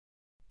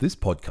This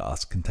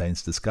podcast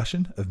contains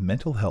discussion of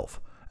mental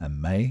health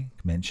and may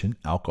mention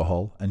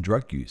alcohol and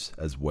drug use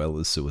as well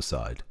as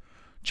suicide.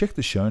 Check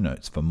the show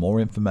notes for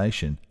more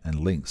information and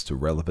links to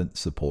relevant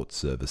support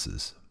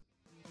services.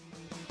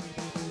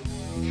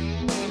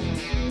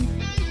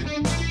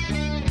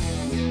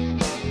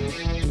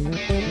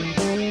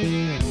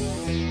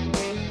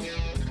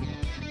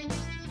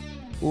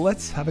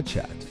 Let's have a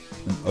chat,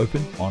 an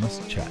open,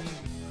 honest chat.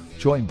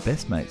 Join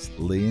best mates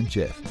Lee and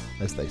Jeff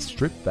as they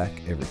strip back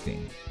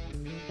everything,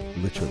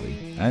 literally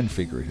and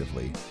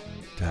figuratively,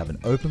 to have an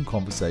open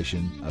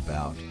conversation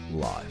about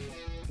life.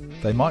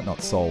 They might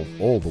not solve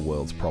all the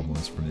world's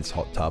problems from this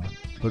hot tub,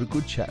 but a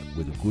good chat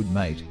with a good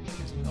mate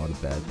is not a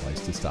bad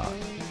place to start.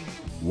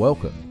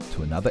 Welcome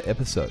to another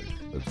episode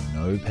of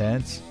No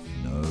Pants,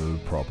 No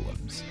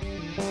Problems.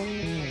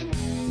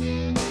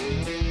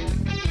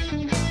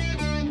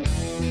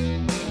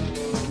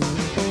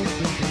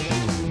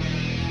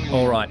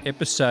 All right,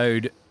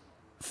 episode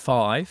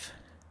 5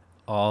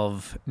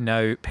 of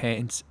No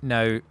Pants,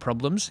 No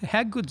Problems.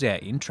 How good's our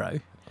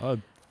intro?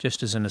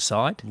 Just as an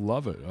aside.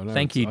 Love it. I know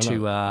Thank you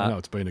to... I know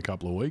it's been a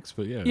couple of weeks,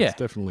 but yeah. It's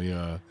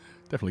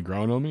definitely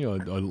grown on me. I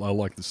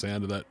like the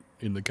sound of that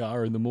in the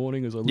car in the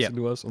morning as I listen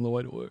to us on the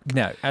way to work.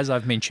 No, as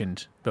I've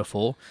mentioned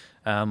before,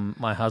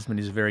 my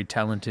husband is a very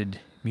talented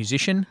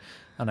musician,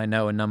 and I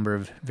know a number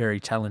of very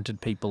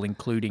talented people,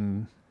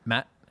 including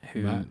Matt,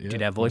 who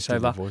did our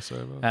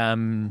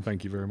voiceover.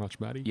 Thank you very much,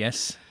 Matty.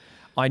 Yes.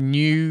 I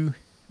knew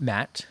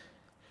Matt,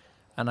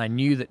 and I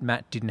knew that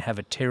Matt didn't have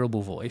a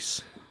terrible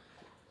voice.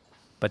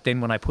 But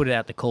then when I put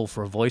out the call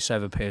for a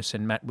voiceover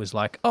person, Matt was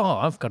like, oh,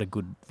 I've got a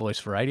good voice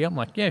for radio. I'm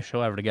like, yeah,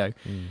 sure, have a go.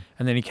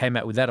 And then he came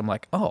out with that. I'm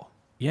like, oh,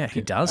 yeah,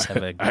 he does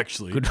have a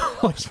good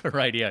voice for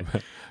radio.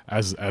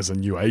 As a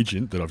new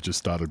agent that I've just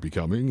started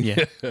becoming.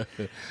 Yeah.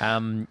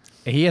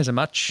 He has a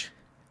much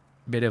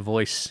better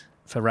voice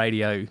for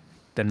radio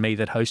than me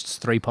that hosts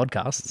 3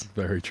 podcasts.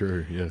 Very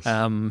true, yes.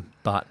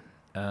 But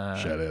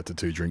shout out to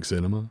Two Drink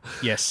Cinema.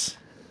 Yes.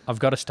 I've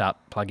got to start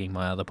plugging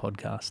my other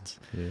podcasts.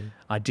 Yeah.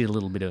 I did a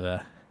little bit of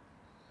a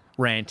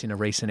rant in a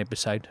recent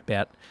episode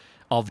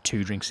of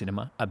Two Drink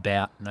Cinema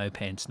about No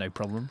Pants, No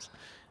Problems,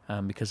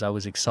 because I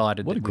was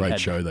excited. What a great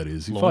show that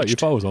is.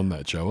 If I was on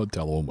that show, I'd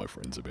tell all my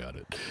friends about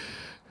it.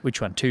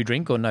 Which one, Two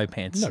Drink or No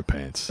Pants? No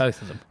Pants.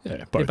 Both of them.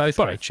 Yeah, They're both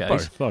great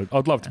shows. Both.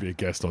 I'd love to be a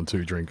guest on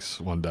Two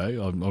Drinks one day.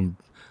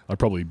 I'd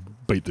probably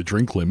beat the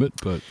drink limit,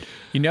 but...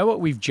 You know what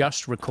we've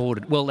just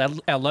recorded? Well,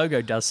 our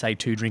logo does say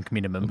 2 drink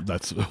minimum.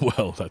 That's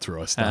where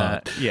I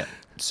start. Yeah.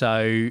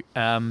 So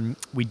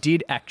we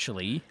did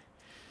actually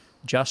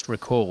just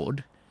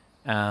record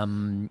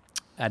an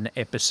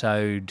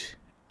episode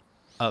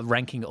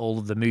ranking all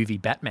of the movie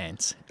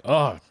Batmans.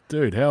 Oh,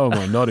 dude, how am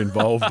I not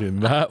involved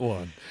in that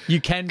one?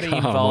 You can be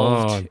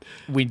involved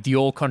with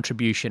your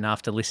contribution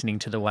after listening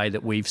to the way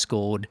that we've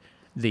scored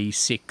the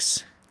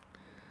 6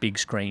 big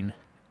screen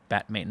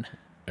Batmen.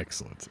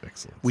 Excellent.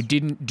 We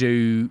didn't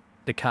do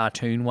the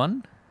cartoon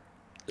one.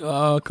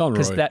 Conroy.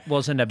 Because that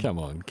wasn't a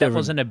Kevin,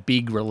 wasn't a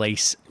big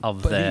release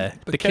of the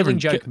Killing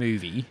Joke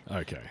movie.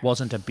 Okay.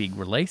 Wasn't a big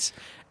release,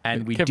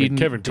 and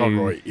Kevin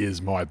Conroy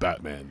is my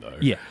Batman though.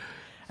 Yeah,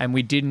 and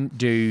we didn't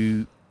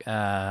do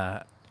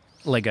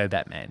Lego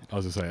Batman. I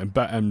was going to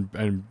say,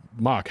 and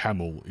Mark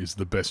Hamill is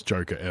the best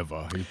Joker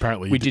ever.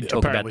 We did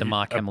talk about the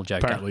Mark Hamill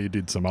Joker. Apparently, he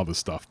did some other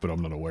stuff, but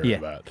I'm not aware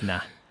of that.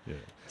 Nah. Yeah.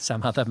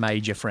 Some other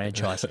major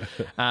franchise.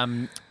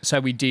 So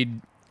we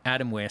did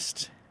Adam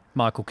West,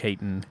 Michael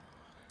Keaton,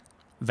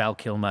 Val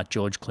Kilmer,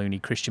 George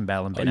Clooney, Christian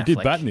Bale, and Ben Affleck. You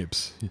did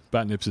Batnips.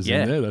 Batnips is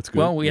in there. That's good.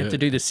 Well, we have to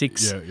do the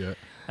 6. Yeah.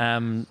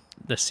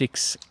 The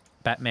 6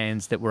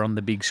 Batmans that were on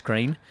the big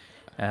screen.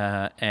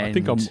 And I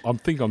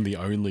think I'm the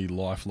only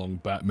lifelong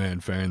Batman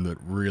fan that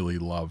really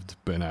loved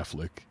Ben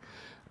Affleck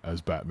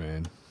as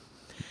Batman.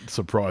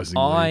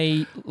 Surprisingly,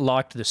 I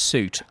liked the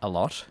suit a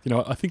lot. You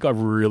know, I think I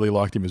really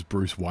liked him as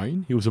Bruce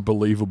Wayne. He was a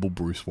believable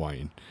Bruce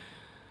Wayne.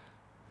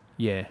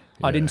 Yeah.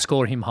 I didn't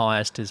score him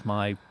highest as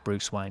my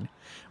Bruce Wayne.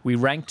 We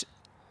ranked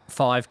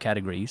 5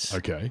 categories.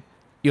 Okay.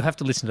 You'll have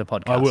to listen to the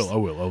podcast. I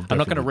will. I'm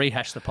not going to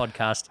rehash the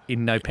podcast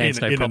in No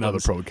Pants, No Problems. In another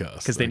podcast.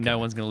 Because then no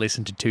one's going to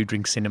listen to Two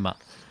Drink Cinema.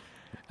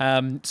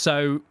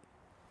 So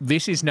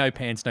this is No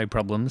Pants, No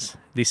Problems.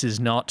 This is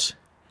not...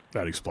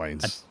 That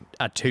explains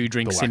a 2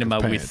 drink cinema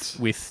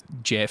with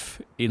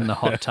Jeff in the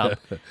hot tub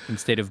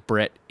instead of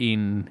Brett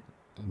in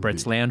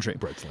Brett's lounge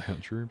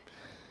room.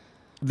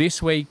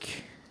 This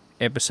week,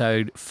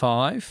 episode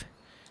 5,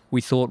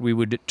 we thought we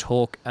would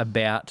talk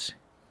about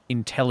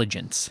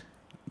intelligence.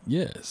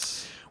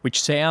 Yes.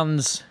 Which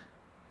sounds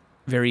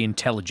very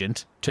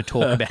intelligent to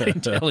talk about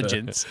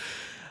intelligence,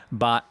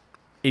 but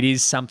it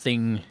is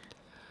something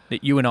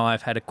that you and I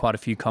have had quite a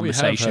few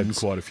conversations We have had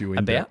quite a few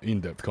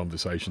in-depth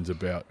conversations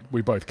about.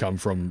 We both come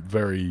from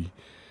very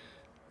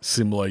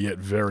similar yet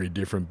very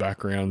different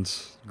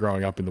backgrounds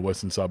growing up in the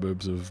western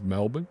suburbs of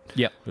Melbourne,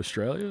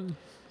 Australia.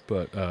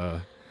 But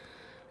I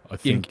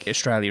think... In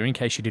Australia, in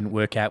case you didn't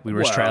work out, we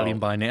were Australian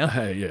by now.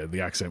 Hey, yeah, the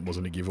accent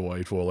wasn't a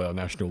giveaway to all our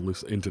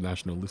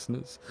international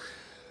listeners.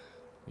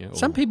 Yeah,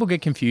 Some people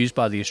get confused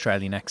by the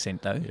Australian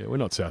accent, though. Yeah, we're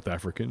not South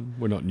African.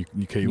 We're not New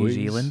Kiwis. New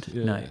Zealand,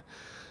 Yeah. no.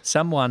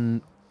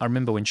 Someone, I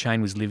remember when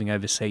Shane was living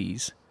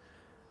overseas,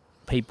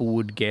 people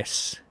would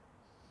guess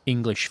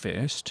English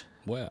first.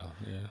 Wow,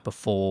 yeah.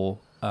 Before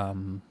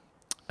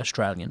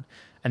Australian,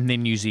 and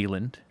then New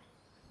Zealand,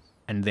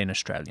 and then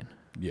Australian.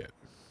 Yeah.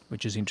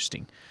 Which is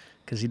interesting,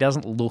 because he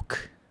doesn't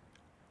look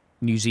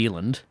New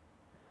Zealand.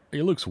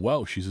 He looks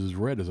Welsh. He's as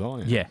red as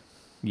I am. Yeah,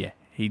 yeah.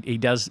 He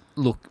does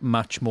look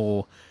much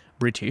more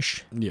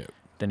British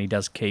than he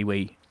does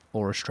Kiwi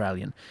or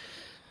Australian.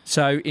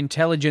 So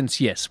intelligence,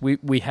 yes,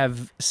 we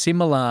have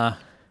similar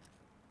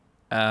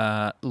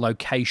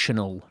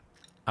locational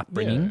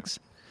upbringings.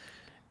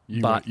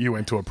 Yeah. You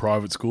went to a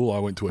private school, I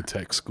went to a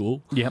tech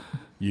school. Yep.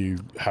 You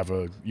have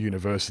a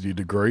university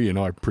degree, and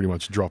I pretty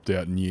much dropped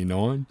out in year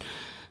 9.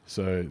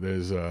 So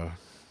there's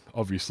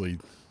obviously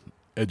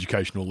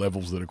educational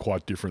levels that are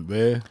quite different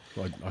there.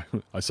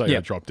 I say I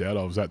dropped out.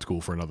 I was at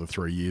school for another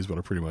 3 years, but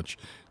I pretty much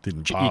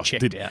didn't pass.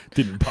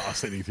 Didn't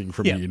pass anything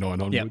from year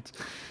 9 onwards. Yep.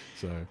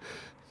 So.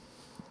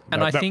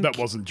 And I think that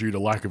wasn't due to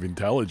lack of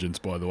intelligence,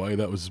 by the way.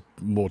 That was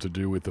more to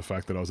do with the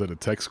fact that I was at a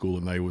tech school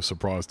and they were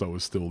surprised I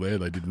was still there.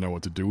 They didn't know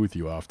what to do with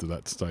you after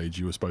that stage.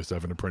 You were supposed to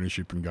have an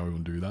apprenticeship and go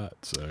and do that.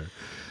 So,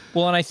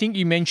 well, and I think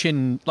you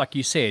mentioned, like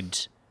you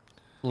said,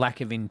 lack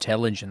of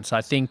intelligence.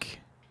 I think,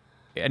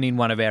 and in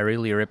one of our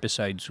earlier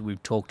episodes,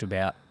 we've talked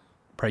about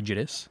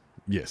prejudice.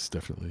 Yes,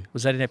 definitely.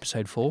 Was that in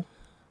episode 4?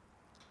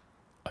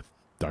 I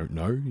don't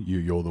know.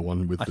 You're the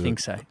one with I think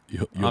so.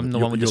 I'm the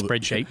one with the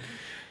spreadsheet.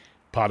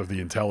 Part of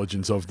the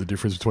intelligence of the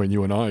difference between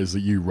you and I is that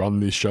you run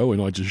this show and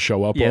I just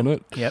show up on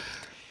it. Yep.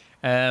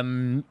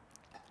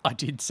 I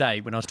did say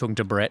when I was talking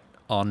to Brett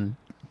on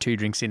Two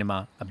Drink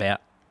Cinema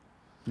about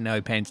No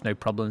Pants, No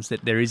Problems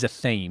that there is a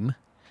theme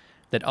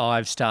that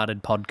I've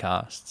started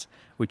podcasts,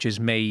 which is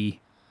me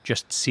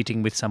just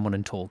sitting with someone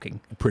and talking.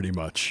 Pretty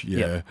much, yeah.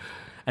 Yep.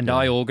 And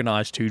I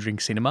organise Two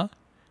Drink Cinema,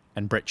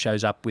 and Brett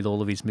shows up with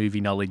all of his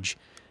movie knowledge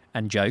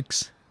and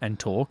jokes and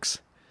talks,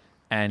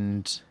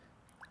 and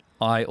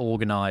I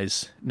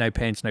organise No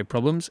Pants, No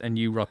Problems, and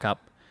you rock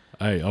up.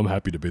 Hey, I'm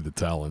happy to be the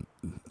talent.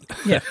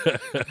 Yeah,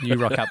 you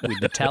rock up with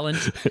the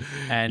talent.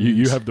 And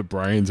you have the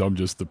brains, I'm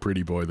just the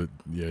pretty boy that,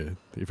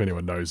 if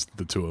anyone knows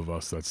the two of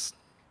us, that's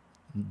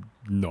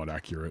not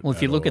accurate. Well,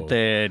 if you look at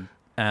the...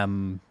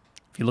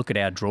 if you look at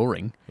our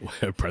drawing,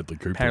 Bradley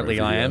Cooper.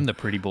 Apparently I am the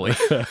pretty boy.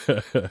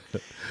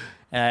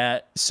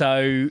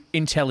 So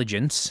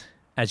intelligence,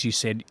 as you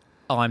said,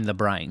 I'm the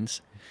brains.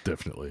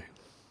 Definitely.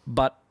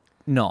 But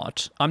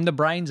not. I'm the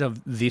brains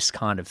of this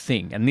kind of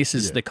thing. And this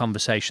is the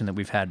conversation that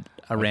we've had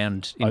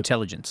around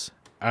intelligence.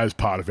 As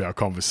part of our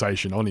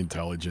conversation on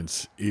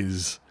intelligence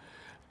is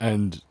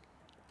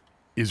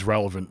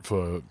relevant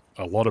for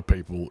a lot of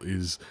people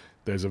is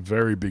there's a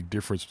very big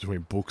difference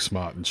between book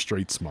smart and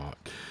street smart.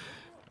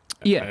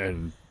 Yeah.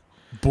 And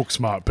book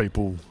smart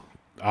people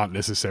aren't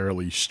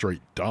necessarily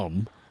street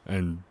dumb,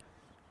 and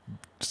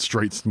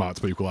street smart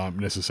people aren't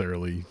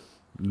necessarily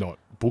not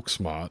book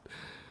smart,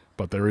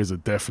 but there is a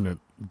definite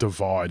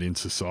divide in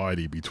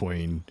society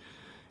between,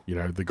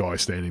 the guy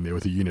standing there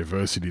with a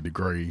university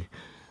degree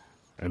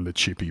and the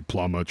chippy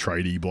plumber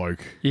tradie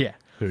bloke. Yeah.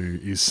 Who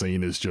is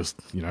seen as just,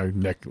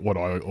 what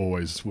I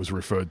always was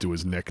referred to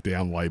as neck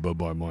down labour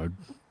by my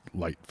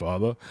late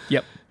father.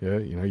 Yep. Yeah,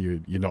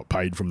 you're not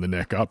paid from the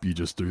neck up, you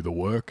just do the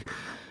work.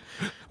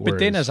 But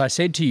then, as I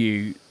said to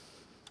you,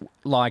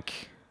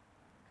 like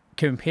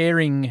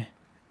comparing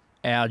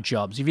our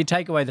jobs, if you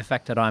take away the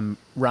fact that I'm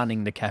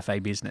running the cafe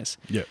business,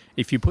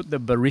 if you put the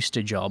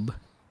barista job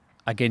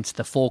against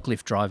the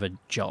forklift driver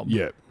job,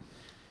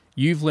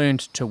 you've learned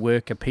to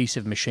work a piece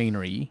of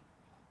machinery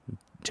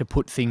to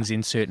put things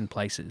in certain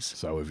places.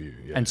 So have you.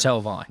 Yeah. And so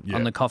have I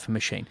on the coffee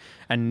machine.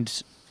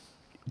 And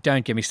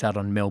don't get me started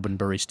on Melbourne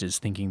baristas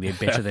thinking they're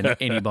better than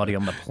anybody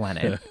on the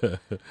planet.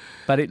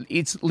 But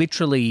it's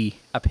literally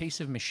a piece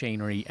of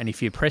machinery, and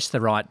if you press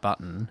the right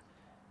button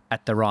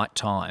at the right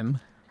time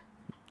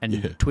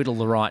and twiddle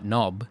the right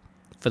knob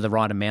for the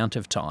right amount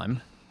of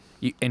time,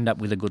 you end up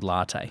with a good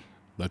latte.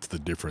 That's the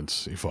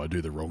difference. If I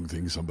do the wrong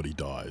thing, somebody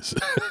dies.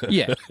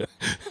 Yeah.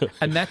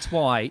 And that's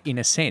why, in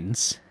a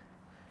sense,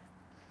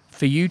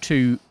 for you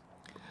to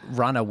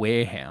run a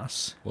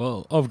warehouse...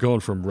 Well, I've gone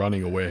from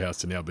running a warehouse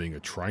to now being a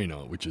trainer,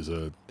 which is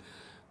a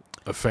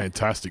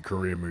fantastic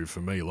career move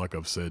for me. Like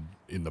I've said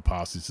in the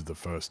past, this is the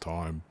first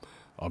time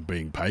I'm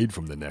being paid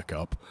from the neck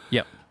up.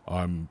 Yep.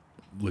 I'm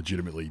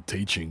legitimately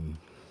teaching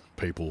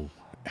people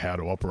how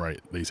to operate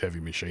these heavy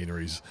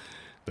machineries.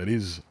 That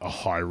is a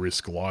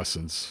high-risk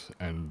license,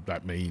 and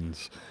that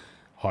means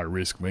high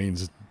risk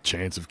means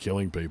chance of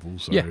killing people.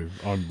 So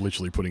I'm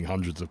literally putting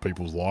hundreds of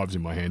people's lives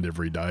in my hand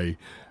every day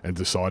and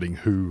deciding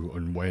who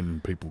and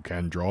when people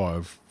can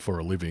drive for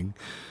a living.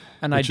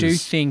 And I do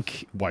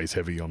think... weighs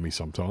heavy on me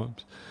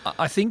sometimes.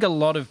 I think a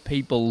lot of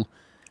people...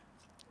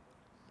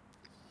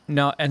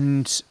 No,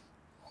 and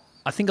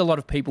I think a lot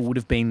of people would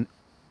have been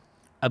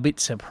a bit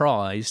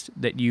surprised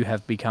that you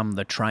have become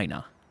the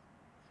trainer.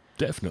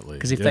 Definitely.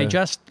 Because if they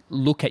just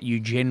look at you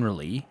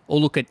generally, or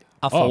look at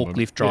a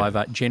forklift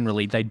driver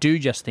generally, they do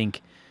just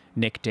think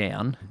neck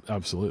down.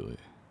 Absolutely.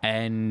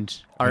 And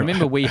I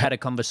remember we had a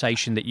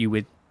conversation that you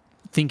were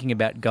thinking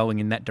about going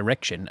in that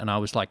direction, and I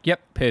was like,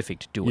 yep,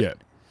 perfect, do it.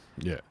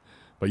 Yeah.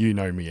 But you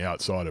know me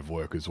outside of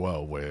work as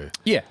well, where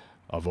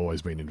I've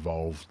always been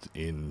involved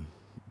in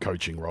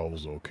coaching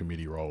roles or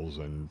committee roles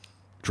and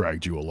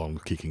dragged you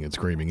along kicking and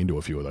screaming into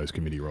a few of those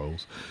committee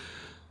roles.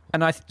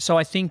 And I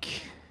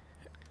think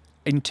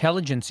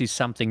intelligence is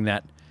something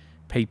that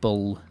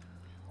people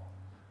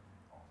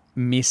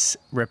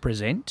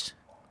misrepresent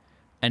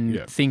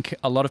and think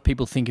a lot of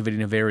people think of it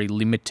in a very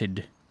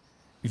limited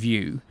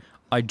view.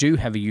 I do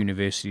have a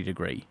university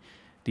degree.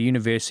 The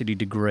university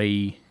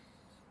degree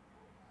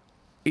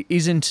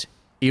isn't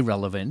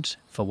irrelevant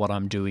for what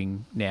I'm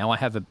doing now. I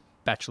have a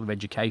Bachelor of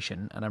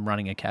Education and I'm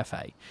running a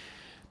cafe.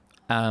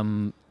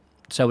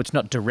 So it's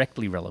not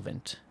directly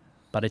relevant,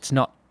 but it's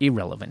not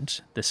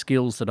irrelevant. The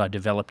skills that I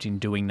developed in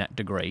doing that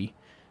degree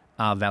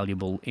are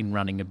valuable in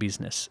running a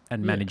business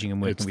and managing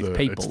and working with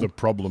people. It's the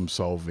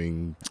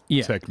problem-solving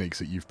techniques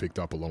that you've picked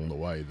up along the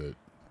way.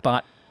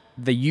 But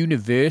the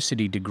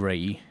university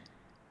degree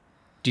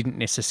didn't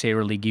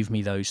necessarily give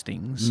me those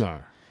things. No.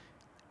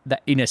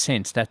 That, in a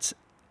sense, that's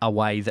a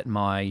way that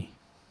my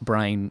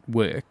brain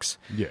works.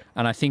 Yeah.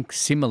 And I think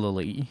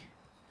similarly,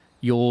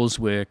 yours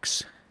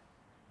works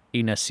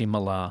in a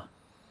similar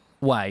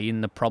way in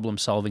the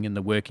problem-solving and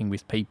the working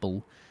with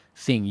people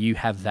thing. You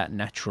have that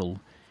natural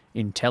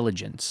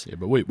intelligence. Yeah,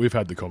 but we've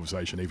had the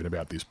conversation even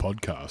about this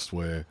podcast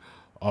where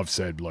I've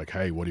said, like,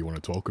 hey, what do you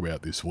want to talk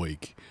about this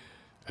week?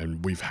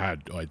 And we've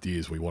had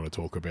ideas we want to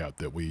talk about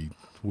that we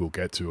will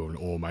get to,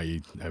 or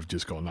may have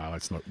just gone, no,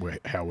 that's not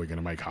how we're going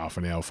to make half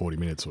an hour, 40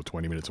 minutes or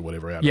 20 minutes or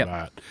whatever out of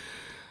that.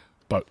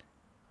 But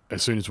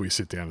as soon as we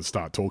sit down and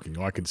start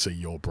talking, I can see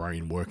your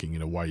brain working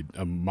in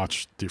a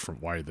much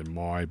different way than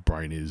my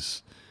brain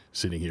is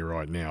sitting here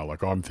right now.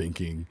 Like, I'm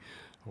thinking,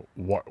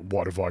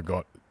 what have I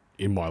got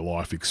in my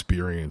life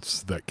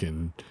experience that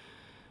can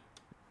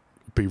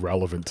be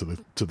relevant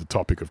to the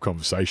topic of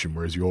conversation,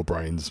 whereas your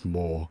brain's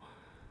more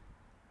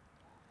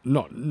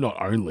not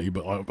only,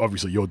 but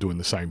obviously you're doing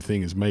the same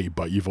thing as me,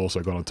 but you've also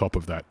got on top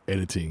of that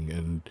editing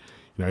and,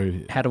 you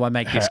know, how do I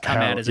make this come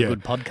out as a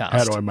good podcast?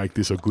 How do I make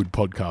this a good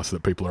podcast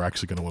that people are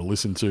actually going to want to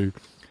listen to?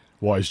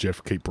 Why does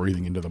Jeff keep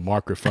breathing into the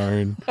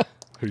microphone?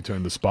 Who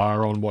turned the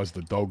spa on? Why is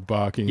the dog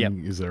barking?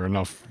 Is there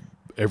enough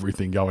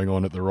everything going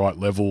on at the right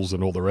levels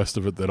and all the rest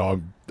of it that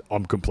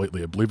I'm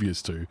completely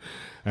oblivious to?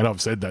 And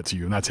I've said that to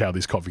you, and that's how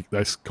this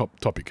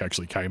topic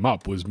actually came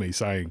up, was me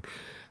saying,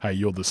 hey,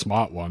 you're the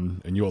smart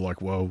one, and you're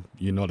like, well,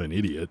 you're not an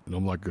idiot. And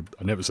I'm like,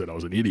 I never said I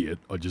was an idiot.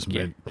 I just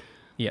meant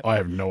I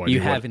have no idea.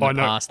 You have in the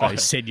past, though,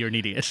 said you're an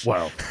idiot.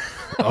 Well,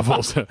 I've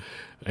also,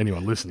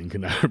 anyone listening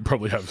can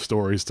probably have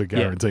stories to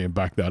guarantee and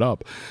back that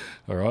up.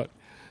 All right?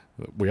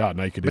 We are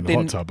naked in the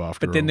hot tub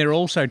after all. But then there are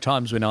also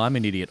times when I'm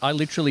an idiot. I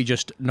literally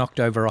just knocked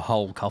over a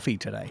whole coffee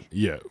today.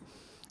 Yeah.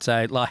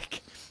 So,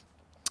 like,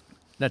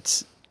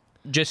 that's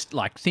just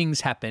like things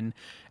happen,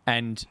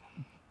 and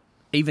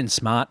even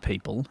smart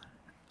people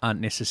aren't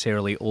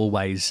necessarily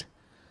always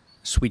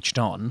switched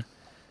on.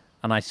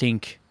 And I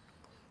think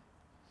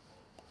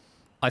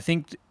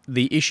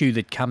the issue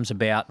that comes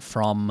about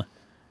from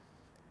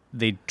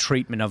the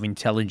treatment of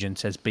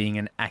intelligence as being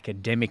an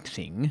academic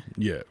thing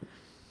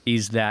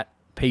is that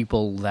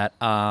people that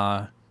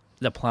are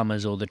the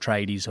plumbers or the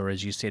tradies, or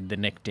as you said, the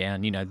neck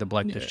down, you know, the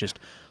bloke that's just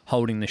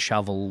holding the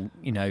shovel,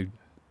 you know,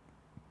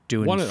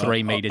 doing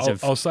 3 meters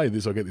of... I'll say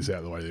this, I'll get this out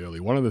of the way early.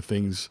 One of the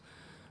things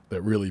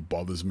that really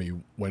bothers me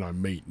when I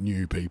meet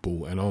new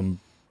people, and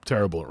I'm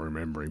terrible at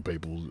remembering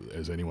people,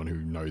 as anyone who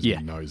knows me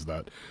knows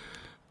that,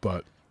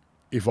 but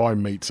if I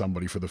meet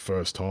somebody for the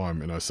first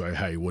time and I say,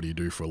 hey, what do you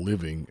do for a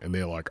living? And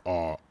they're like,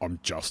 oh, I'm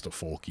just a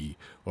forky,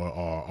 or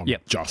oh, I'm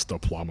just a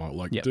plumber.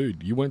 Like,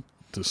 dude, you went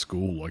to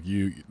school.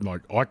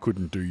 Like, I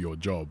couldn't do your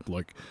job.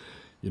 Like,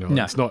 you know,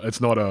 it's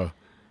not a,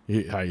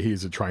 hey,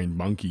 here's a trained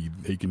monkey,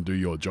 he can do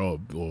your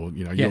job, or,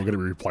 you know, you're going to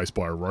be replaced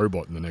by a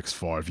robot in the next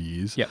 5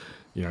 years.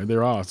 You know,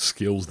 there are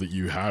skills that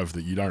you have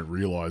that you don't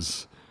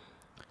realise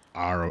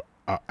are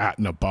at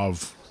and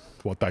above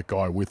what that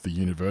guy with the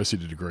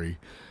university degree.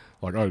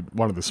 Like,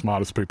 one of the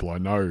smartest people I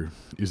know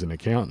is an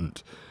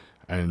accountant,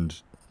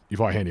 and if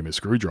I hand him a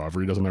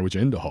screwdriver, he doesn't know which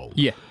end to hold.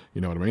 Yeah.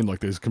 You know what I mean?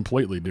 Like, there's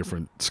completely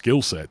different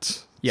skill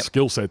sets.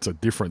 Skill sets are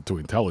different to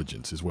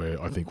intelligence, is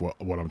where I think what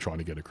I'm trying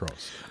to get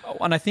across. Oh,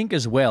 and I think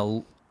as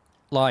well,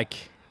 like,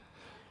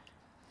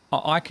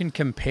 I can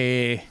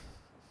compare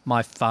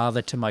my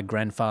father to my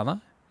grandfather.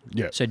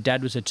 Yeah. So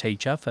Dad was a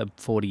teacher for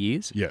 40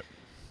 years. Yeah.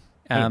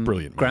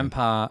 Brilliant.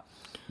 Grandpa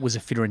was a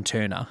fitter and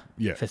turner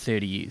for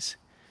 30 years.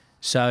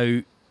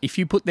 So if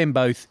you put them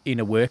both in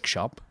a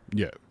workshop,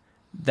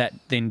 that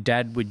then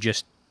Dad would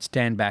just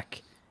stand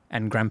back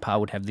and Grandpa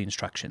would have the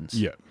instructions.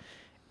 Yeah.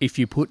 If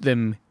you put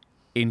them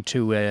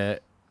into a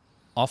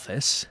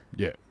office,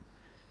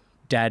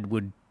 Dad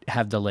would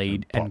have the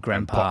lead and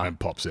Grandpa... And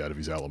pops out of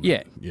his element.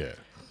 Yeah. Yeah.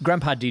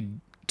 Grandpa did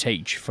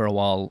teach for a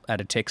while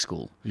at a tech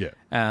school. Yeah.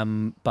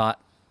 But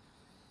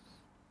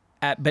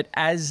But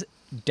as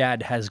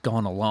Dad has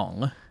gone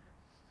along,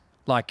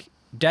 like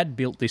Dad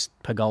built this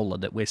pergola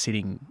that we're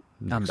sitting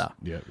under.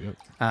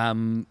 Yeah.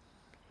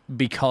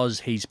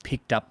 Because he's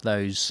picked up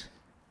those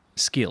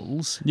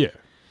skills. Yeah.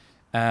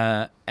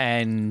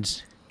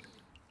 And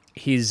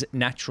his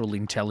natural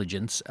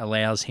intelligence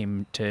allows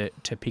him to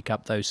pick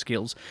up those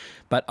skills.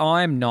 But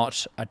I'm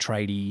not a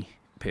tradie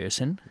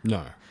person.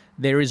 No.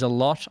 There is a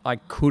lot I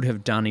could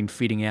have done in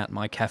fitting out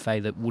my cafe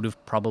that would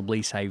have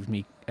probably saved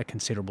me a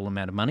considerable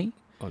amount of money.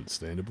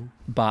 Understandable.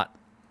 But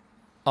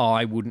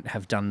I wouldn't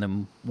have done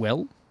them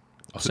well.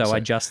 So I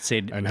just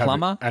said,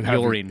 plumber,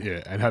 you're in.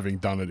 Yeah, and having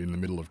done it in the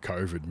middle of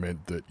COVID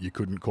meant that you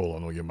couldn't call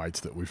on all your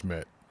mates that we've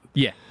met.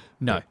 Yeah,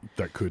 no.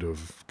 That could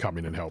have come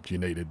in and helped. You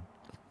needed...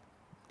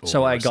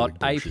 So I got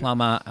a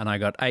plumber and I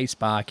got a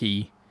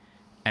sparky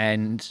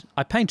and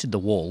I painted the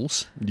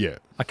walls. Yeah.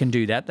 I can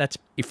do that. That's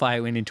if I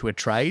went into a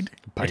trade.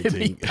 Painting. It'd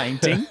be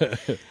painting.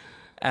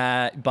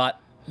 But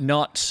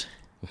not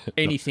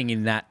anything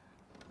in that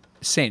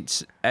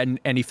sense. And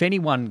if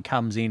anyone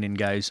comes in and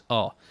goes,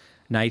 oh,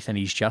 Nathan,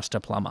 he's just a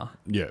plumber.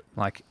 Yeah.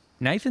 Like,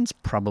 Nathan's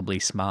probably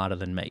smarter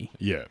than me.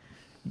 Yeah.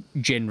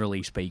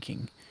 Generally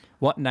speaking.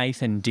 What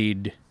Nathan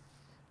did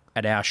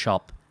at our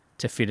shop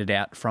to fit it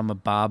out from a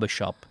barber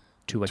shop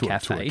to a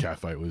cafe. To a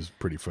cafe was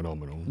pretty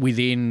phenomenal.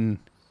 Within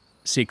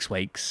 6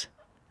 weeks,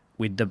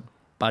 with the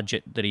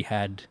budget that he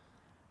had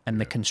and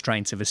the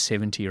constraints of a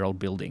 70-year-old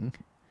building,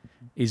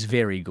 is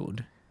very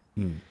good.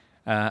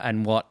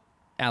 And what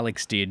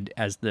Alex did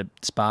as the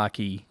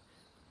Sparky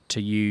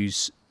to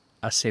use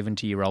a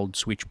 70-year-old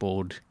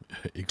switchboard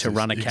to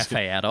run a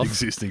cafe out of.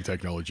 Existing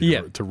technology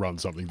to run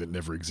something that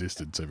never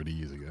existed 70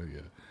 years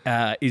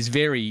ago, is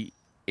very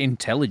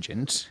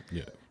intelligent,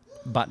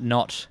 but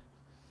not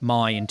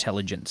my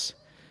intelligence.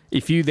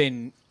 If you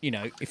then,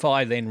 if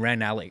I then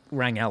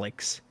rang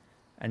Alex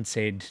and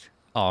said,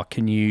 oh,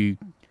 can you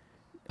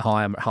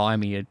hire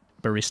me a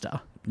barista?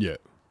 Yeah.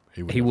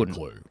 He wouldn't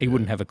have a clue. He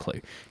wouldn't have a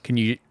clue.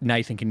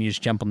 Nathan, can you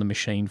just jump on the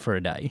machine for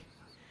a day?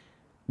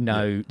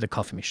 No, the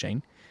coffee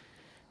machine.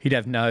 He'd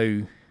have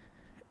no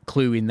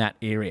clue in that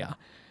area.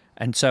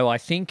 And so I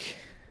think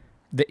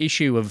the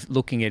issue of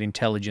looking at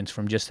intelligence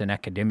from just an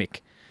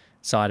academic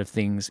side of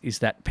things is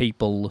that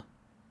people,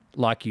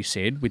 like you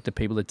said, with the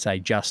people that say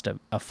just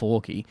a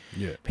forky,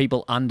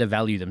 people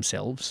undervalue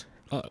themselves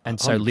and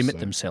so 100%. limit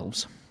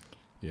themselves.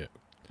 Yeah.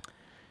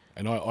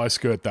 And I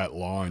skirt that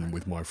line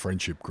with my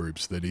friendship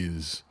groups that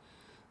is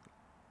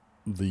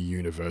the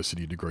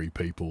university degree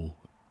people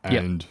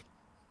and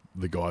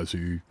the guys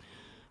who,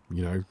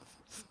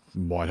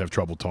 might have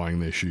trouble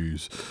tying their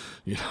shoes.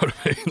 You know what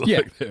I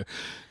mean?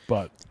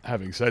 But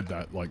having said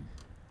that, like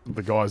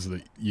the guys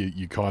that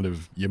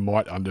you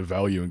might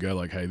undervalue and go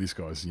like, hey, this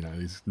guy's,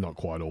 he's not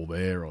quite all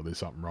there, or there's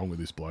something wrong with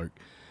this bloke.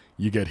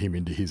 You get him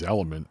into his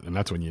element, and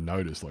that's when you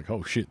notice like,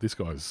 oh shit, this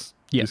guy's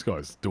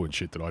doing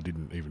shit that I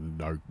didn't even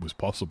know was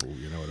possible.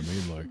 You know what I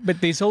mean? Like,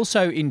 but there's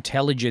also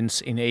intelligence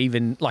in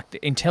even like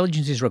the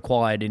intelligence is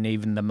required in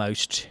even the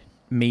most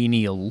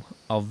menial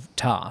of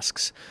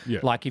tasks. Yeah.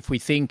 Like if we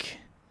think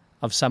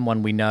of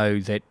someone we know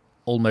that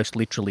almost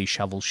literally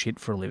shovels shit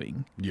for a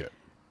living. Yeah.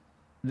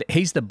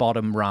 He's the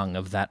bottom rung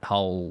of that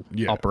whole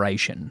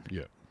operation.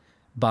 Yeah.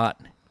 But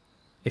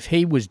if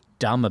he was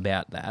dumb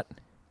about that,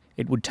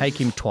 it would take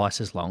him twice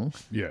as long.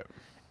 Yeah.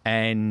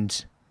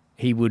 And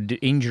he would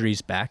injure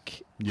his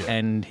back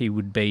and he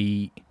would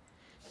be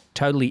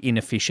totally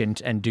inefficient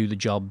and do the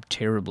job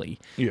terribly.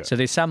 Yeah. So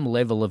there's some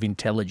level of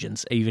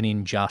intelligence even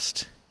in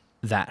just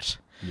that.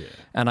 Yeah.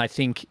 And I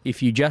think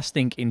if you just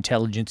think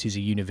intelligence is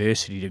a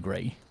university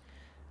degree,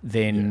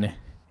 then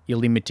you're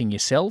limiting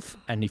yourself.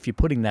 And if you're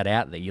putting that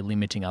out there, you're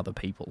limiting other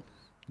people.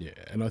 Yeah.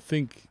 And I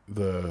think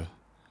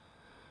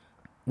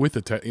with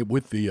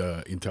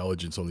the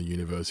intelligence on the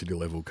university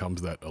level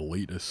comes that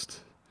elitist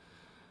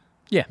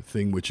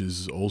thing, which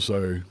is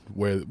also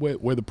where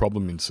the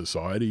problem in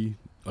society,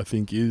 I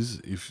think, is.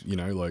 If,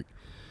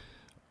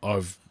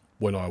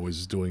 when I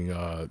was doing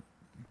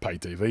pay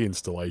TV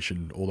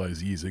installation all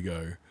those years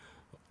ago,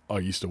 I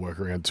used to work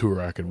around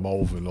Toorak and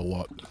Malvern a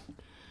lot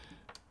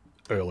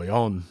early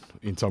on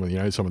in some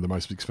of the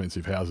most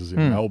expensive houses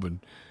in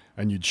Melbourne,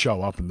 and you'd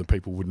show up and the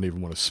people wouldn't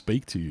even want to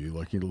speak to you.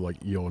 Like,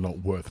 you're not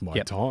worth my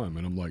time.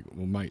 And I'm like,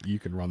 well, mate, you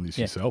can run this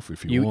yourself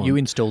if you want. You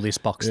install this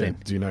box then.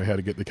 Do you know how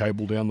to get the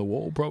cable down the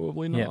wall?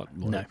 Probably not.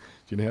 No. Do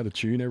you know how to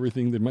tune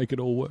everything to make it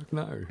all work?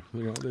 No.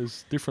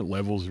 There's different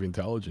levels of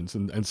intelligence.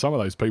 And some of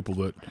those people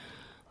that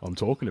I'm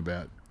talking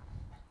about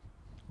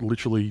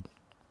literally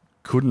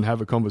couldn't have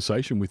a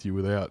conversation with you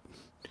without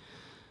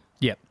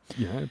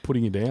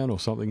putting you down or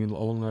something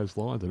along those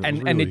lines.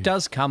 And it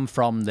does come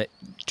from that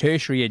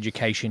tertiary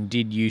education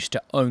did used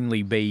to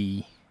only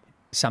be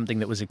something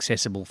that was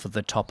accessible for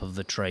the top of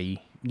the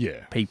tree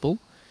people.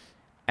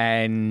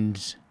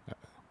 And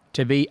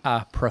to be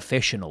a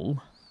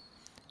professional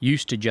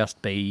used to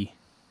just be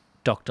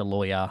doctor,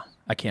 lawyer,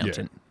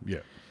 accountant. Yeah.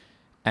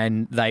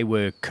 And they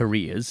were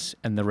careers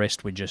and the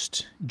rest were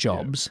just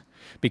jobs.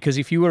 Because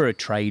if you were a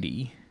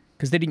tradie,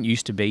 because there didn't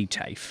used to be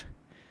TAFE,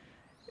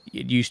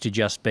 it used to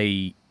just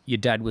be your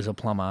dad was a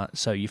plumber,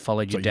 so you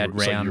followed your dad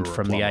round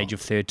from the age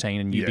of 13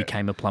 and you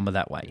became a plumber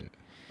that way.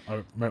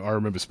 Yeah. I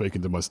remember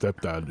speaking to my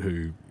stepdad,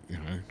 who,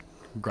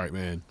 great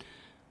man,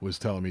 was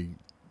telling me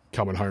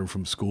coming home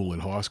from school in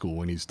high school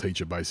when his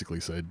teacher basically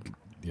said,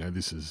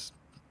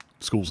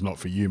 school's not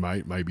for you,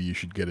 mate. Maybe you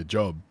should get a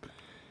job.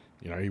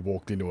 He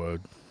walked into a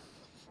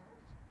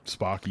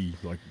Sparky,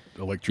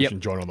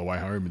 electrician joint on the way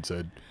home and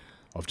said,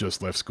 I've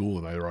just left school.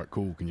 And they were like,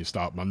 cool, can you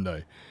start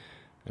Monday?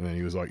 And then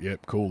he was like,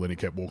 yep, cool. Then he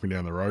kept walking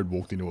down the road,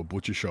 walked into a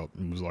butcher shop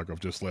and was like, I've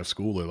just left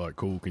school. They're like,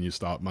 cool, can you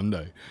start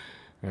Monday?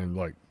 And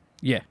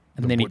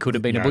and then he could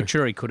have been a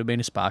butcher, he could have been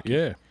a Sparky.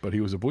 Yeah, but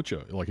he was a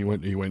butcher. He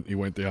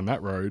went down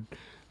that road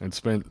and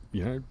spent,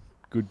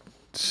 good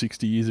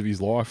 60 years of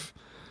his life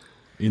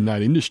in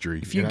that industry.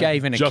 If you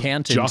gave an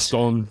accountant... Just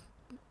on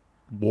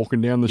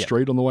walking down the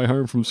street on the way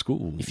home from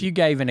school. If you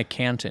gave an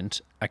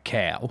accountant a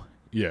cow,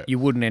 you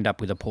wouldn't end up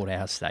with a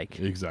porterhouse steak.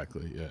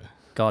 Exactly, yeah.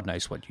 God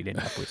knows what you'd end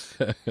up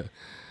with.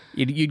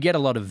 You'd get a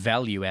lot of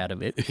value out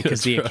of it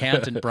because the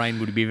accountant brain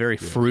would be very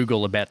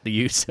frugal about the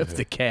use of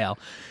the cow,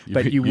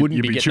 but you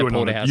wouldn't be getting a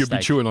porterhouse steak. You'd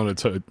be chewing on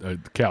a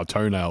cow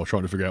toenail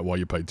trying to figure out why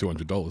you paid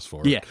 $200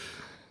 for it. Yeah,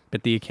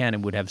 but the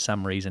accountant would have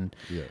some reason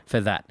for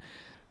that.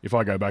 If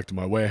I go back to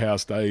my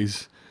warehouse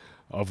days,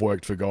 I've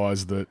worked for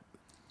guys that,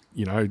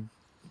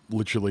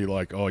 literally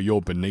like, oh,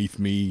 you're beneath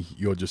me,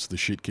 you're just the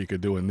shit kicker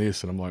doing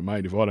this. And I'm like,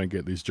 mate, if I don't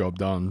get this job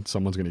done,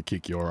 someone's going to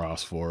kick your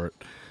ass for it.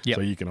 Yep.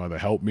 So you can either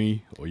help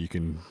me or you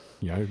can,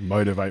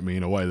 motivate me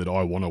in a way that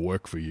I want to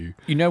work for you.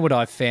 You know what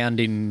I've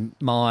found in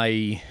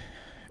my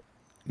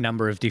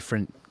number of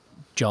different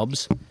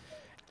jobs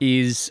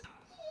is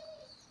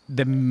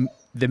the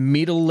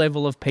middle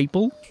level of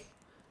people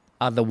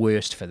are the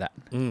worst for that.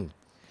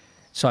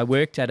 So I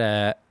worked at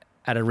a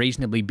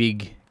reasonably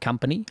big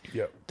company.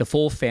 Yep. The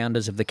 4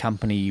 founders of the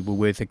company were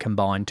worth a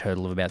combined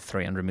total of about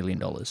 $300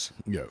 million.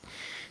 Yep.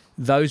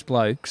 Those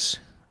blokes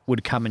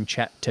would come and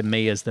chat to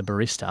me as the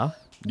barista.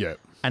 Yep.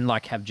 And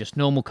have just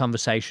normal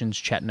conversations,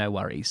 chat, no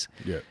worries.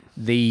 Yep.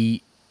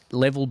 The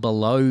level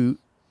below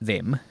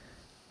them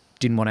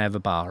didn't want to have a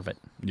bar of it.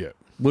 Yep.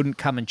 Wouldn't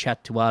come and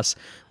chat to us,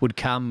 would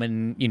come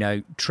and,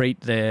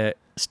 treat the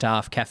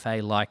staff cafe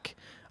like,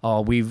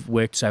 oh, we've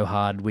worked so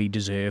hard, we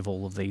deserve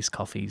all of these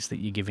coffees that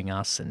you're giving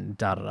us, and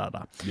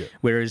da-da-da-da. Yeah.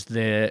 Whereas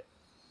the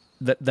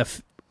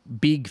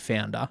big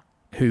founder,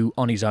 who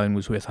on his own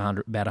was worth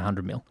about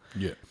 100 mil,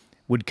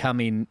 would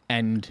come in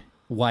and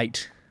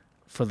wait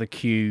for the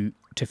queue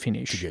to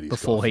finish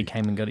before he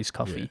came and got his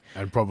coffee.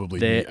 Yeah. And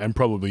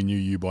probably knew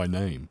you by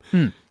name.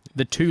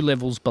 The 2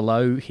 levels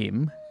below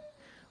him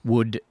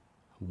would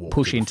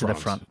push into the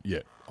front. Yeah,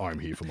 I'm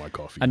here for my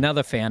coffee.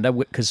 Another founder,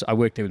 because I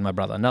worked there with my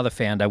brother, another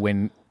founder,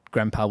 when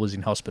Grandpa was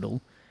in hospital,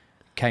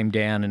 came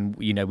down and,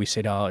 we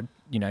said,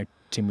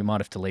 Tim, we might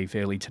have to leave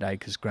early today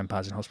because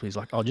Grandpa's in hospital. He's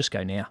like, I'll just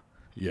go now.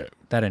 Yeah.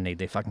 They don't need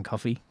their fucking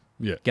coffee.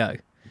 Yeah. Go.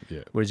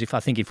 Yeah. Whereas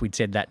if we'd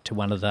said that to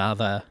one of the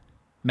other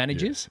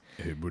managers,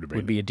 it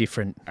would be a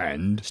different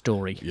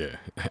story. Yeah.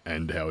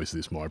 And how is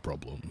this my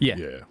problem? Yeah.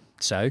 Yeah.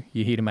 So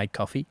you're here to make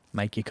coffee,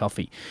 make your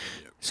coffee.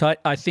 So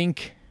I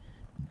think,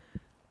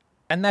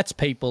 and that's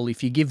people,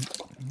 if you give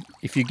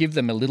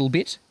them a little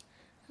bit,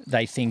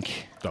 they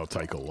think they'll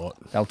take a lot.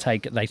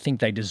 They think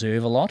they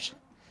deserve a lot.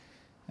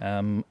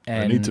 And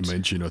I need to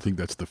mention, I think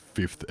that's the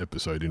 5th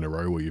episode in a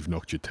row where you've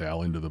knocked your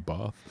towel into the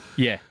bath.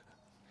 Yeah.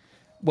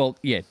 Well,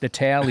 yeah, the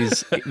towel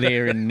is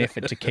there in an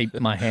effort to keep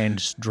my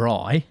hands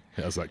dry.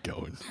 How's that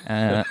going?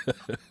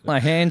 My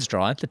hand's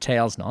dry, the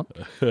towel's not.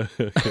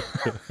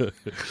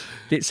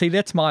 See,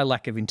 that's my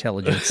lack of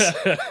intelligence.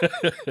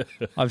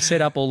 I've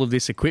set up all of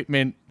this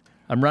equipment.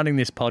 I'm running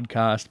this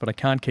podcast, but I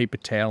can't keep a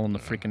towel on the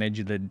freaking edge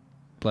of the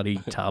bloody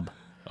tub.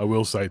 I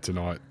will say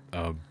tonight,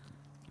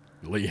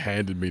 Lee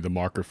handed me the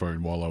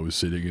microphone while I was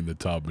sitting in the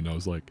tub, and I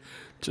was like,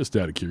 just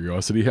out of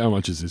curiosity, how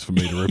much is this for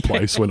me to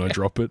replace when I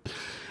drop it?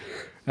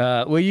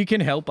 Well, you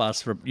can help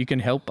us. You can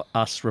help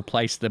us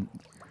replace the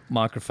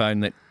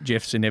microphone that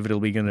Jeff's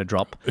inevitably going to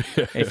drop.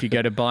 If you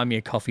go to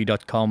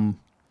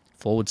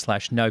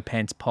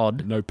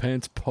buymeacoffee.com/NoPantsPod. No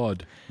Pants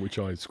Pod, which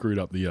I screwed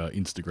up the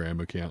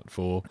Instagram account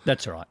for.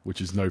 That's all right.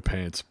 Which is No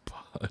Pants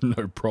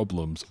No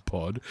Problems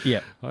Pod. Yeah.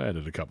 I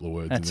added a couple of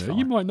words That's in there. fine.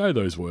 You might know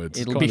those words.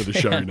 It'll it's kind be of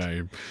the found. show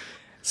name.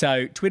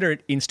 So Twitter,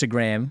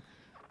 Instagram,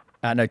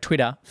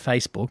 Twitter,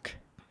 Facebook,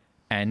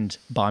 and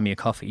Buy Me a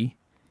Coffee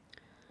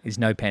is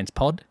No Pants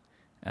Pod.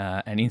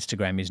 And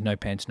Instagram is No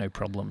Pants No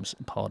Problems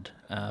Pod.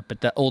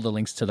 But all the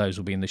links to those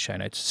will be in the show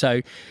notes. So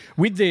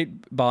with the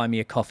Buy Me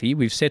a Coffee,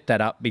 we've set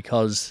that up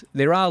because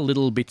there are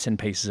little bits and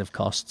pieces of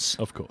costs.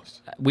 Of course.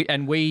 We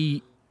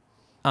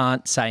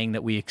aren't saying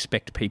that we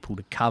expect people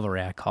to cover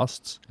our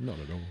costs. Not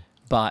at all.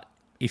 But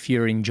if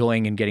you're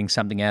enjoying and getting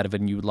something out of it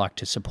and you would like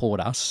to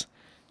support us,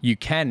 you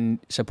can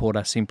support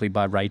us simply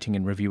by rating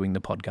and reviewing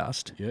the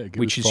podcast,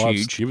 which is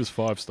huge. Give us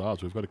 5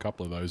 stars. We've got a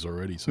couple of those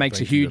already. So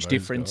makes a huge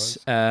difference,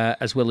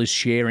 as well as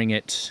sharing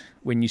it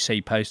when you see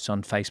posts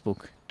on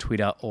Facebook,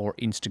 Twitter, or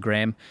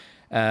Instagram.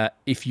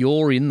 If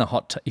you're in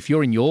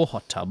your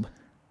hot tub,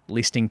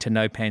 listening to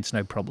No Pants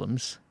No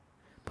Problems,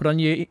 put on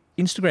your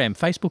Instagram,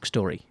 Facebook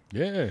story.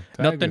 Yeah.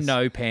 Not the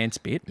no pants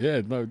bit.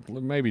 Yeah, no,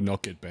 maybe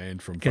not get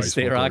banned from Facebook because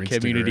there are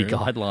community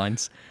Instagram.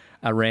 guidelines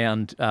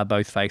around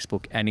both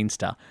Facebook and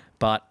Insta.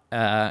 But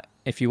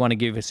if you want to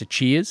give us a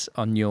cheers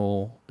on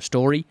your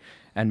story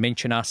and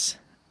mention us,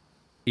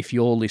 if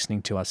you're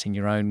listening to us in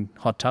your own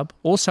hot tub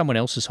or someone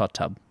else's hot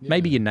tub,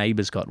 maybe your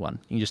neighbour's got one.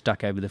 You can just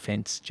duck over the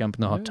fence, jump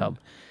in the hot tub,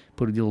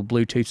 put a little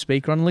Bluetooth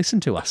speaker on and listen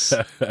to us.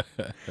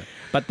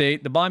 But the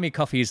Buy Me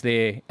Coffee is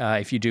there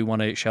if you do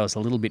want to show us a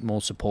little bit more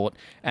support.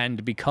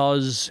 And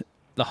because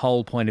the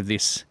whole point of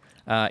this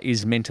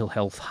is mental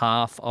health,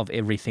 half of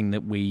everything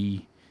that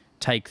we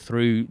take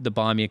through the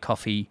Buy Me a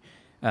Coffee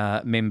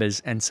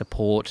members and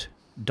support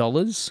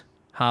dollars,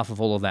 half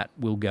of all of that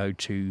will go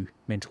to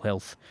mental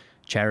health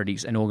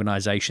charities and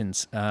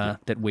organisations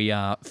that we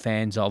are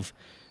fans of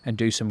and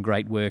do some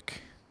great work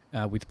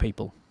with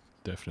people.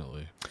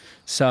 Definitely.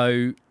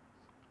 So,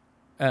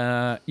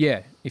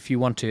 if you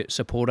want to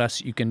support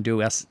us, you can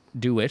do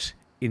it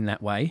in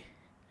that way.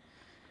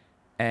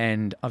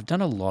 And I've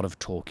done a lot of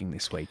talking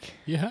this week.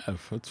 You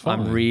have. It's fine.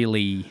 I'm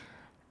really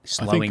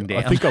slowing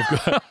down.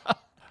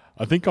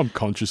 I think I'm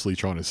consciously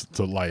trying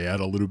to lay out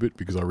a little bit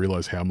because I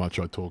realise how much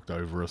I talked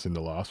over us in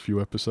the last few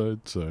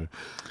episodes. So.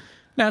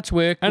 No, it's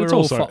work. And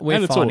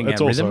We're finding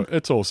our rhythm.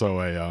 It's also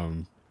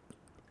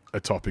a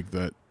topic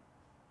that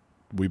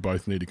we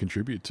both need to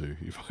contribute to.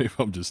 If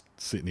I'm just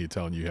sitting here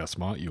telling you how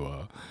smart you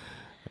are,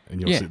 and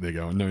you're sitting there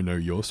going, "No,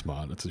 you're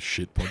smart. It's a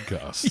shit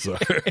podcast." So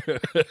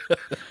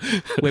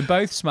we're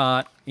both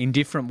smart in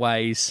different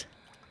ways,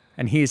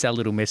 and here's our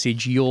little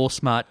message: you're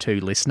smart too,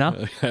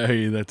 listener.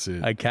 Hey, that's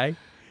it. Okay.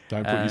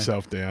 Don't put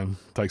yourself down.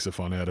 Takes the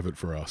fun out of it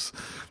for us.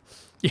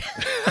 Yeah.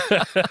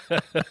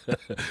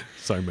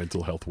 So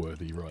mental health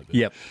worthy right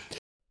there. Yep.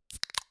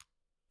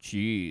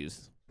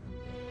 Jeez.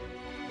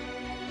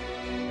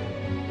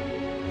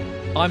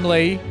 I'm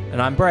Lee.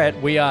 And I'm Brett.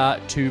 We are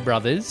two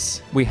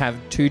brothers. We have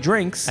two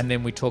drinks. And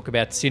then we talk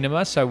about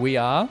cinema. So we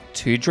are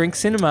Two Drink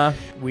Cinema.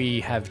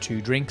 We have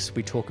two drinks.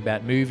 We talk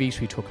about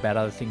movies. We talk about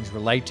other things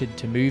related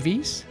to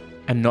movies.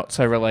 And not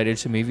so related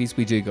to movies.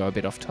 We do go a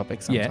bit off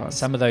topic sometimes. Yeah,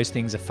 some of those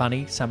things are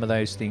funny. Some of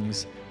those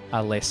things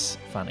are less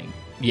funny.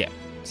 Yeah.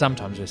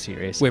 Sometimes we're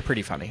serious. We're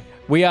pretty funny.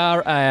 We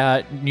are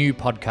a new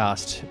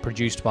podcast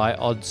produced by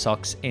Odd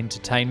Socks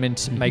Entertainment.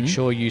 Mm-hmm. Make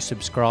sure you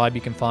subscribe.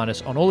 You can find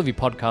us on all of your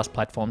podcast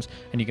platforms,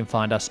 and you can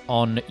find us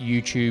on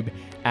YouTube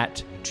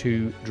at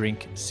Two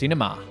Drink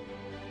Cinema.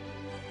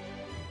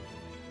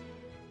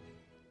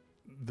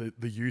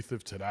 The youth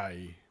of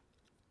today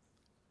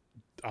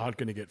aren't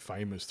going to get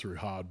famous through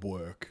hard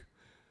work.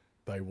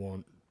 They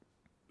want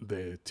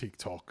their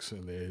TikToks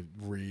and their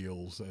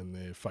Reels and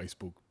their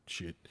Facebook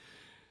shit.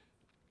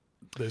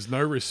 There's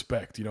no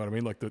respect, you know what I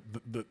mean? Like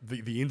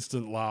the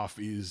instant laugh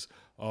is,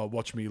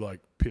 watch me like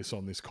piss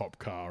on this cop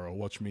car, or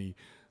watch me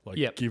like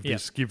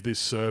give this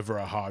server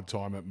a hard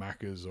time at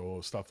Macca's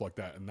or stuff like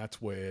that. And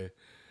that's where.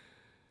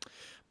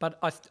 But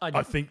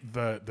I think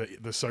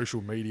the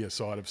social media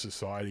side of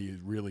society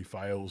really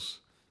fails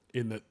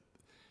in that,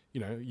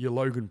 you know, your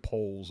Logan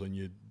Pauls and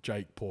your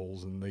Jake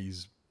Pauls and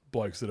these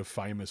blokes that are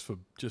famous for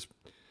just,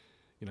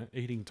 you know,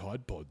 eating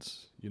Tide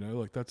Pods. You know,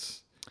 like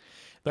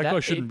that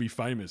guy shouldn't be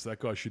famous. That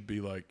guy should be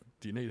like,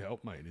 do you need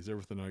help, mate? Is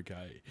everything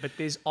okay? But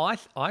I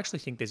actually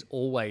think there's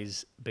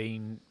always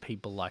been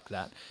people like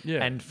that.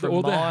 Yeah, and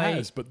there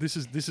has, but this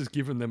has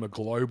given them a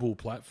global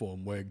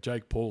platform where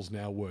Jake Paul's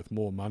now worth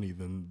more money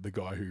than the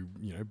guy who,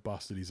 you know,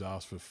 busted his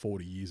ass for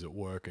 40 years at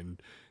work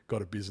and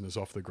got a business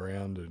off the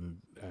ground and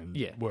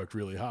worked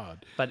really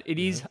hard. But it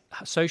is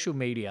social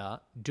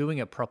media, doing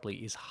it properly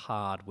is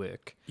hard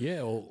work.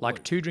 Yeah,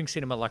 like Two Drink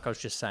Cinema, like I was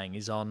just saying,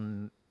 is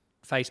on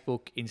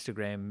Facebook,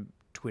 Instagram,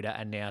 Twitter,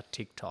 and now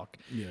TikTok.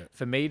 Yeah.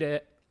 For me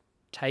to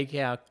take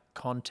our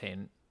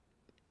content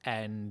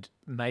and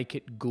make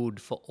it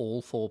good for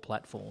all four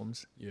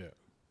platforms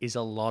is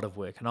a lot of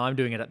work, and I'm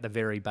doing it at the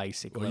very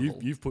basic level.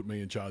 You've put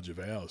me in charge of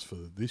ours for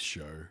this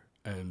show,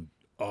 and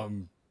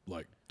I'm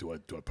like, do I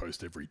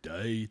post every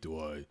day? Do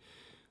I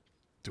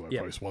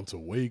post once a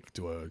week?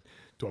 Do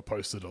I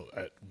post it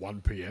at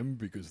 1 p.m.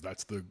 because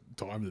that's the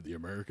time that the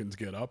Americans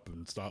get up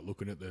and start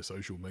looking at their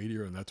social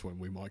media, and that's when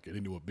we might get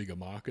into a bigger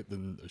market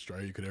than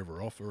Australia could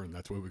ever offer, and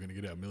that's where we're going to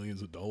get our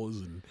millions of dollars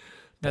and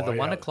the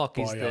 1 o'clock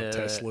is our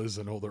Teslas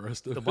and all the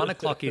rest of it. The 1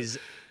 o'clock is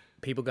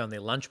people go on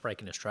their lunch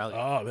break in Australia.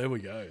 Oh, there we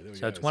go.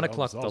 So it's 1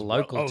 o'clock the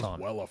local time. I was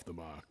well off the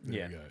mark.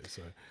 There we go.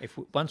 So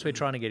once we're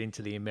trying to get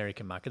into the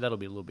American market, that'll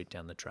be a little bit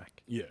down the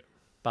track. Yeah.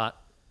 But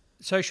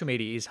social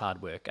media is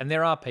hard work, and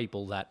there are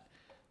people that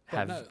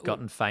have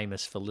gotten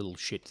famous for little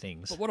shit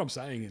things. But what I'm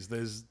saying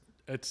is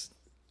it's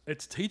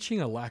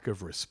teaching a lack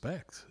of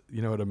respect.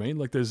 You know what I mean?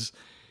 Like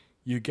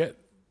you get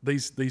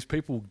these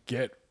people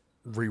get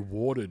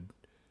rewarded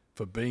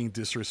for being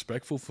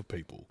disrespectful for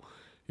people.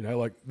 You know,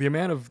 like the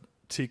amount of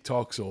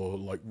TikToks or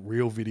like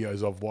real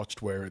videos I've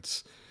watched where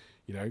it's,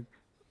 you know,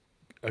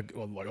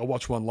 like I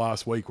watched one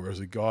last week where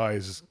a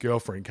guy's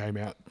girlfriend came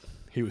out.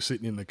 He was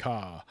sitting in the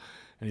car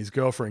and his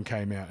girlfriend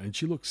came out and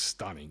she looked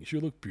stunning. She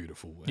looked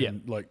beautiful.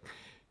 And like,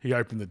 he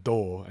opened the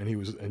door and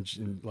he's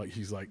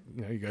like,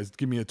 you know, he goes,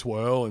 give me a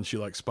twirl. And she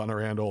like spun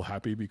around all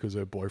happy because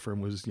her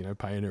boyfriend was, you know,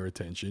 paying her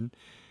attention.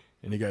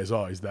 And he goes,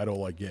 oh, is that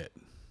all I get?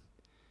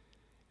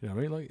 You know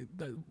what I mean?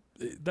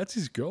 Like that's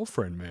his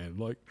girlfriend, man.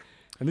 Like,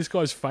 and this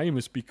guy's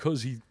famous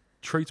because he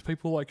treats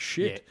people like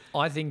shit.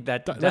 Yeah, I think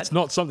that's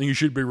not something you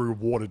should be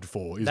rewarded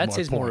for. That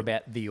says more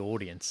about the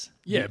audience.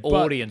 The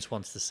audience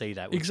wants to see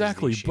that.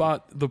 Exactly,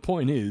 but the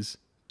point is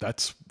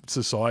that's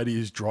society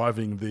is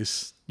driving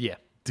this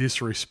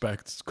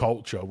disrespect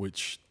culture,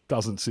 which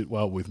doesn't sit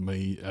well with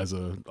me as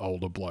an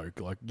older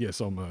bloke. Like, yes,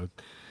 I'm a,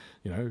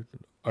 you know,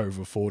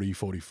 over 40,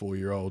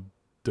 44-year-old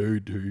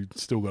dude who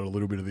still got a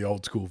little bit of the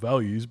old school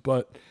values,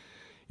 but,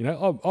 you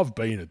know, I've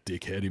been a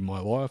dickhead in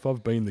my life.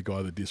 I've been the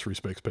guy that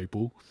disrespects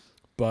people.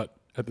 But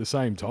at the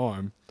same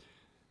time,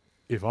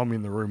 if I'm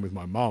in the room with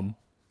my mum,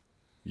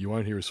 you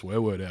won't hear a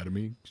swear word out of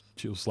me.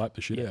 She'll slap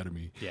the shit out of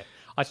me. Yeah,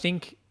 I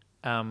think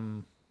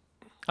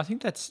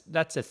that's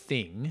a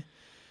thing.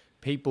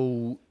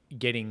 People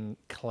getting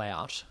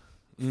clout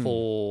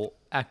for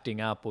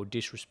acting up or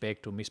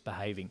disrespect or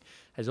misbehaving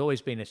has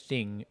always been a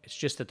thing. It's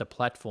just that the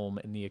platform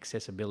and the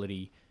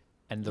accessibility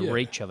and the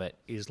reach of it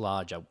is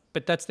larger.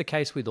 But that's the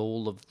case with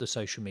all of the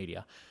social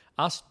media.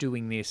 Us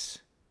doing this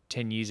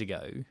 10 years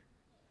ago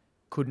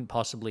couldn't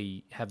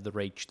possibly have the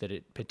reach that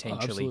it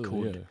potentially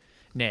could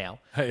now.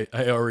 Hey,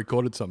 I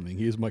recorded something.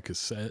 Here's my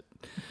cassette.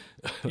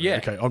 Yeah.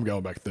 Okay, I'm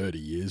going back 30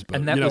 years, but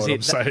and that you know was what it.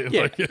 I'm saying.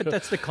 Yeah, but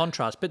that's the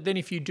contrast. But then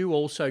if you do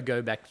also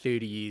go back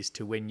 30 years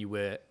to when you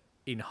were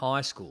in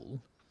high school,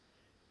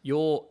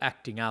 your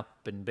acting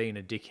up and being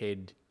a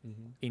dickhead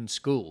in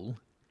school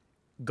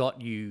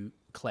got you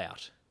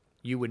clout.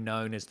 You were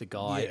known as the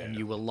guy, and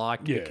you were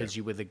liked because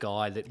you were the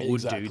guy that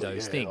would do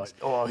those things. Like,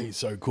 oh, he's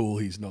so cool.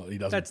 He's not. He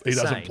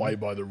doesn't play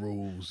by the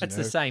rules. That's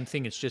the same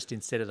thing. It's just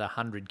instead of the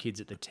 100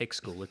 kids at the tech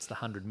school, it's the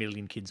 100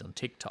 million kids on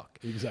TikTok.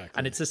 Exactly.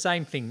 And it's the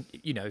same thing.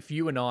 You know, if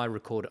you and I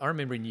record, I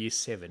remember in year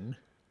 7,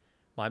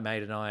 my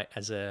mate and I,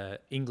 as a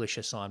English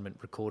assignment,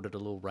 recorded a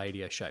little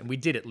radio show, and we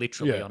did it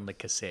literally on the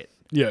cassette.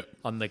 Yeah.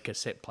 On the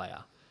cassette player,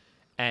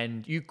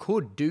 and you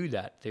could do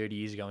that 30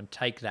 years ago and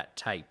take that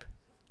tape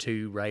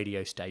to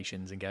radio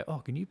stations and go, oh,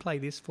 can you play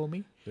this for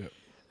me?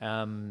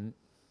 Yeah.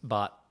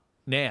 But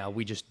now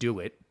we just do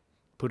it,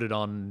 put it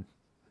on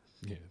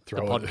the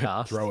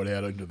podcast, throw it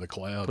out into the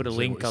cloud, put a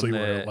link on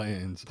where it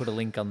lands. Put a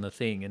link on the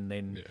thing, and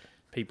then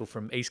people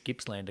from East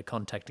Gippsland are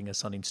contacting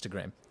us on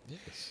Instagram.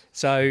 Yes.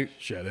 So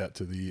shout out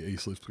to the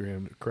East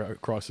Gippsland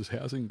Crisis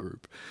Housing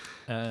Group.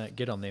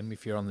 Get on them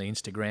if you're on the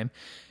Instagram.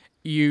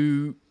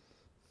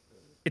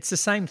 It's the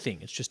same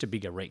thing. It's just a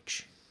bigger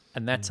reach,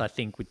 and that's I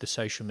think with the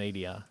social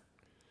media,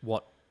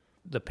 what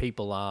the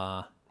people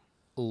are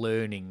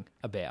learning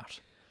about.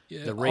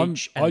 Yeah, the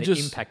reach and the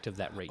impact of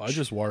that reach. I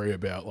just worry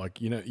about,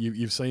 like, you know,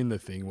 you've seen the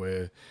thing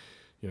where,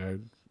 you know,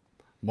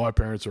 my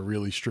parents are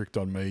really strict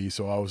on me,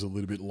 so I was a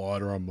little bit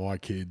lighter on my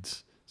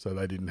kids, so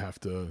they didn't have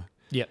to,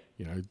 you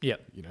know,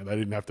 they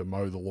didn't have to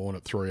mow the lawn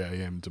at 3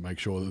 a.m. to make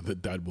sure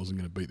that dad wasn't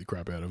going to beat the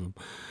crap out of them.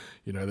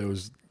 You know,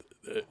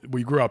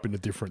 we grew up in a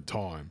different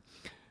time.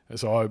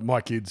 So my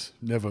kids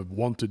never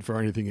wanted for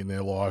anything in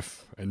their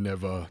life and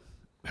never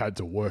had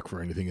to work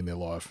for anything in their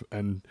life,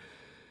 and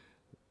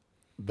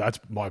that's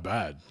my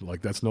bad.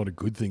 Like, that's not a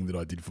good thing that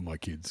I did for my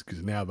kids,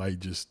 because now they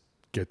just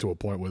get to a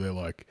point where they're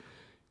like,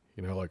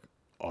 you know, like,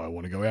 I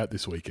want to go out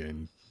this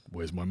weekend.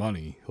 Where's my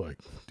money? Like,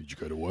 did you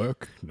go to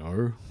work?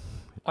 No.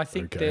 I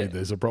think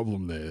there's a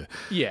problem there.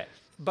 Yeah,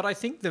 but I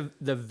think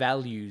the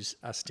values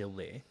are still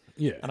there.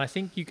 Yeah, and I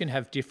think you can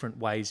have different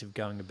ways of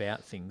going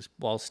about things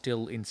while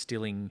still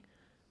instilling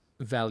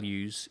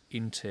values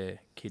into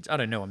kids. I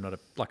don't know. I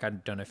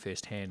don't know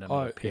firsthand. I'm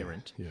not a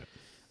parent. Yeah.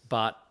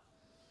 But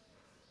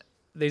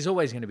there's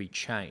always going to be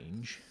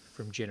change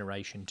from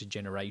generation to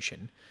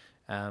generation.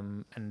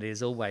 And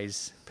there's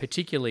always,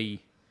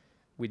 particularly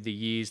with the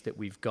years that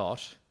we've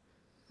got,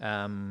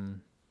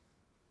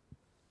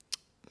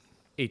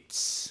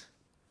 it's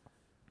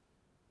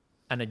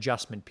an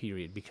adjustment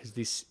period because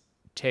this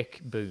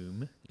tech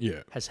boom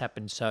has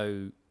happened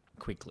so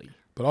quickly.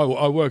 But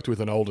I worked with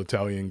an old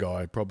Italian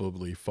guy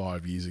probably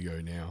 5 years ago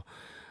now.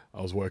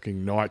 I was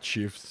working night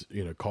shifts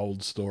in a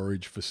cold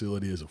storage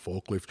facility as a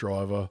forklift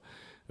driver.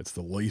 It's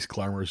the least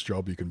glamorous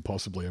job you can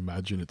possibly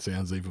imagine. It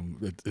sounds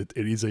it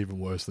is even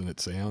worse than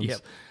it sounds.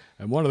 Yep.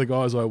 And one of the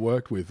guys I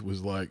worked with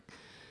was like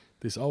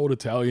this old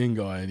Italian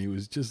guy, and he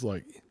was just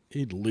like,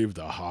 he'd lived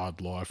a hard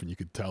life, and you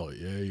could tell it.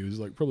 Yeah, he was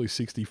like probably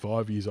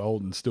 65 years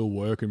old and still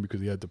working because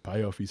he had to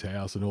pay off his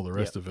house and all the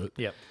rest of it.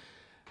 Yep.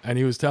 And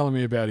he was telling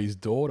me about his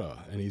daughter,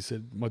 and he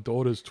said, my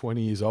daughter's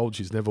 20 years old.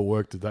 She's never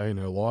worked a day in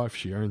her life.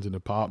 She owns an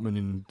apartment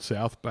in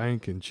South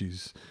Bank, and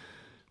she's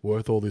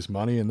worth all this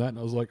money and that. And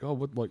I was like, oh,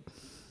 what, like,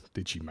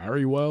 did she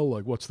marry well?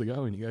 Like, what's the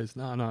go? And he goes,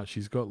 no,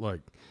 she's got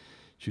like,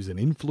 she's an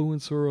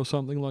influencer or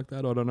something like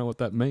that. I don't know what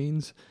that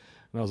means.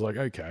 And I was like,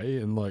 okay.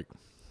 And like,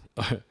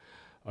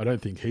 I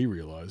don't think he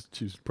realized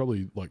she was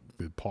probably like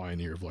the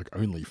pioneer of like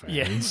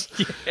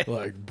OnlyFans. Yeah.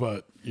 Like,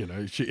 but you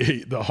know,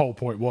 the whole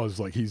point was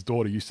like his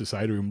daughter used to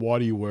say to him, "Why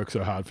do you work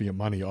so hard for your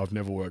money? I've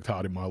never worked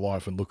hard in my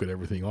life, and look at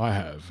everything I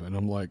have." And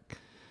I'm like,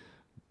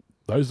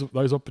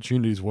 those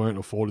opportunities weren't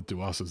afforded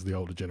to us as the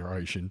older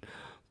generation.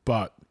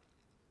 But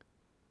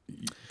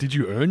did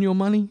you earn your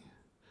money?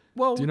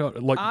 Well, do you know,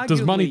 like,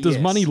 does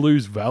money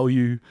lose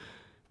value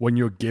when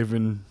you're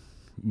given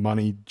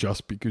money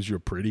just because you're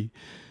pretty?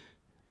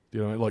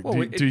 You know, like,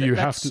 do you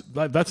have to?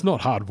 That's not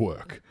hard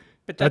work.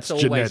 But that's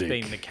always genetic.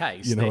 been the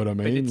case. You know what I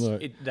mean?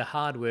 But the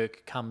hard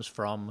work comes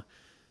from,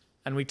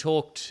 and we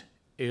talked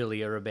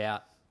earlier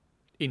about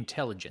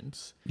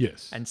intelligence.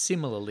 Yes. And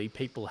similarly,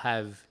 people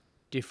have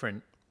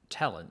different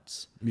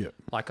talents. Yeah.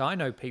 Like, I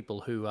know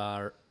people who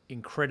are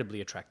incredibly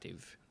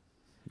attractive.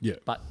 Yeah.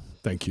 But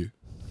thank you.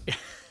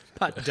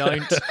 But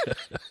don't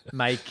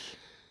make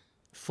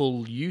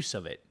full use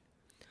of it.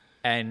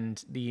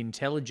 And the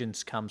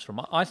intelligence comes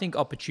from, I think,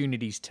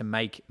 opportunities to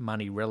make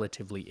money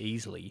relatively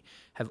easily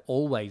have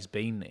always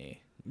been there.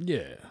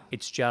 Yeah.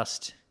 It's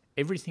just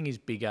everything is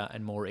bigger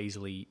and more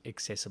easily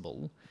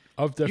accessible.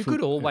 You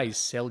could always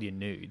sell your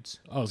nudes.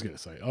 I was going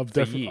to say, I've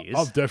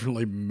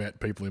definitely met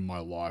people in my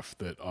life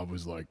that I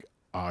was like,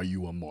 "Are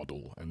you a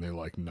model?" And they're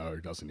like, "No,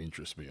 it doesn't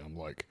interest me." I'm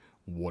like,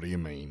 "What do you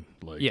mean?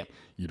 Like,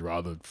 you'd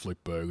rather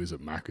flip burgers at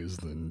Macca's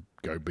than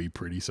go be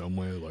pretty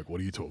somewhere? Like,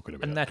 what are you talking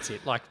about?" And that's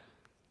it. Like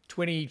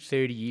 20,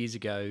 30 years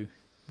ago,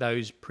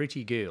 those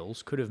pretty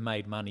girls could have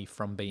made money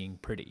from being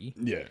pretty.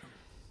 Yeah.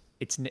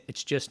 It's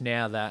just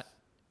now that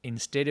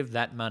instead of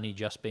that money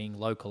just being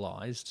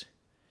localized,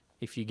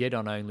 if you get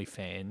on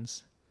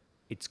OnlyFans,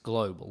 it's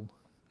global.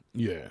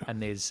 Yeah.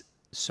 And there's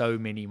so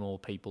many more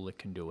people that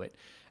can do it.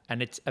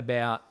 And it's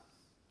about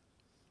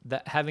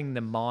that having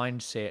the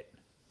mindset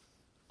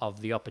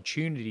of the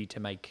opportunity to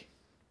make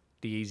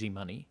the easy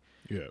money.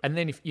 Yeah. And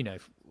then we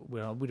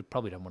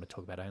probably don't want to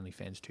talk about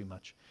OnlyFans too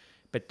much,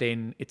 but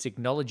then it's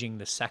acknowledging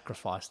the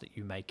sacrifice that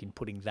you make in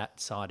putting that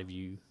side of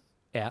you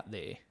out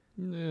there.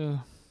 Yeah.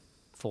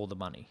 For the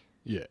money.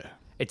 Yeah.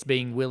 It's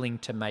being willing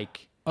to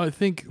make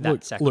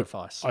Look,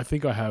 sacrifice. I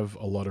think I have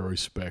a lot of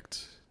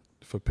respect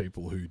for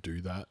people who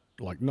do that.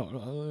 Like, not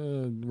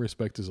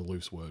respect is a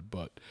loose word,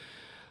 but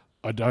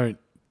I don't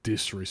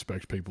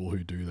disrespect people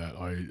who do that.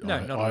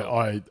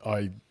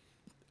 I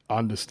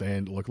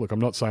understand. Look, I'm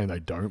not saying they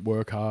don't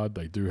work hard.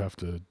 They do have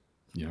to,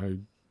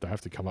 they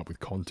have to come up with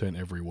content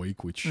every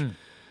week, which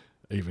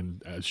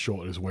even as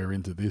short as we're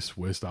into this,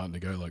 we're starting to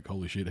go like,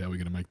 holy shit, how are we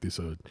going to make this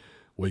a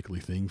weekly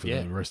thing for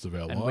the rest of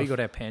our life? And we got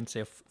our pants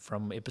off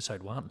from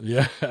episode 1.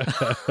 Yeah.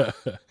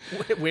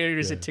 Where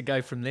is it to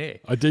go from there?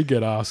 I did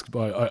get asked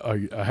by,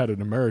 I had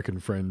an American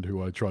friend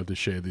who I tried to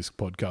share this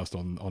podcast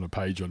on a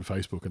page on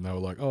Facebook, and they were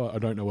like, "Oh, I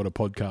don't know what a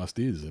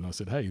podcast is." And I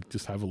said, "Hey,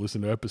 just have a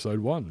listen to episode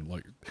 1.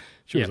 Like,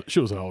 she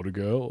was an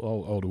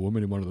older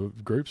woman in one of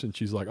the groups, and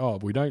she's like, "Oh,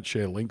 we don't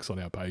share links on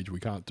our page. We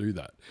can't do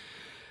that."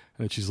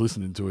 And she's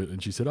listening to it,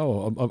 and she said,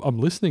 "Oh, I'm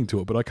listening to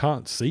it, but I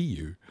can't see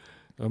you."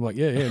 I'm like,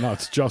 no,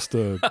 it's just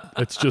a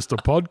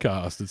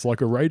podcast. It's like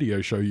a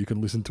radio show you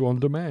can listen to on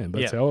demand.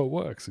 That's how it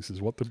works. This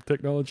is what the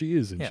technology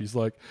is. And she's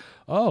like,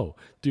 "Oh,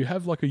 do you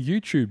have like a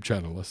YouTube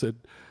channel?" I said,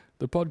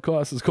 "The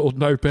podcast is called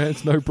No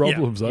Pants, No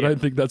Problems. I don't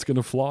think that's going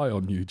to fly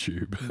on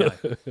YouTube."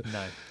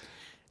 No.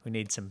 We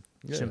need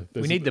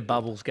we need the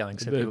bubbles going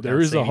so people there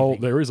can't is see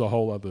anything. There is a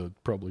whole other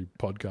probably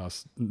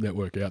podcast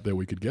network out there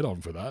we could get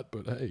on for that,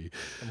 but hey.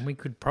 And we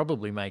could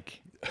probably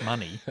make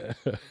money. I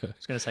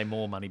was going to say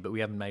more money, but we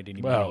haven't made any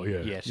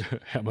money yet.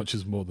 How much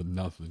is more than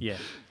nothing? Yeah.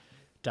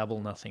 Double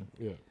nothing.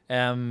 Yeah.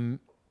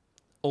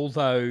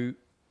 Although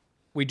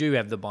we do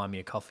have the Buy Me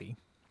a Coffee.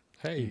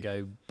 Hey. You can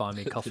go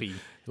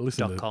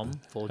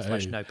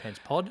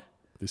buymeacoffee.com/nopantspod.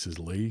 This is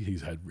Lee.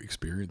 He's had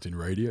experience in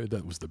radio.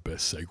 That was the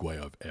best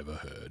segue I've ever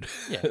heard.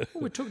 Yeah.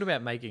 Well, we're talking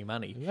about making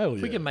money.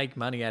 If we can make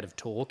money out of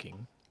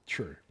talking.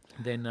 True.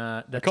 Then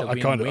that's a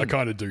win-win. I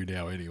kind of do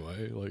now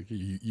anyway. Like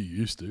you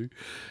used to.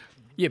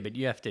 Yeah, but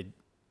you have to,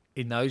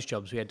 in those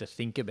jobs, we had to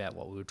think about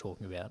what we were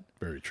talking about.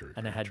 Very true.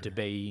 And it had to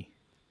be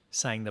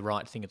saying the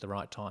right thing at the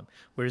right time.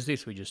 Whereas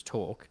this, we just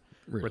talk,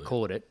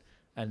 record it,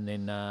 and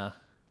then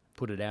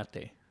put it out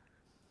there.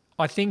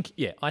 I think.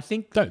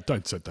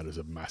 Don't set that as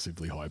a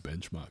massively high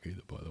benchmark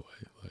either, by the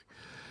way. Like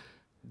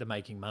the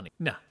making money.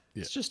 No,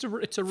 it's just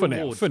it's a for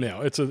reward. For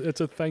now, it's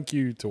a thank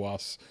you to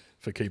us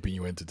for keeping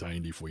you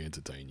entertained if we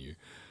entertain you.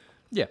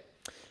 Yeah.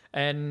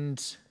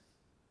 And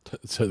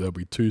so there'll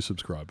be 2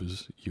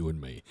 subscribers, you and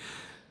me.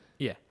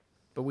 Yeah.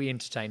 But we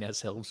entertain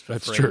ourselves for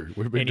That's free. true.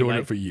 We've been doing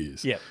it for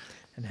years. Yeah.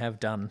 And have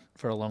done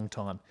for a long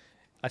time.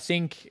 I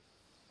think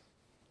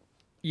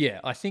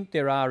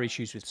there are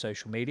issues with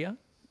social media.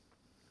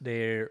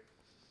 They're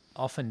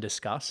often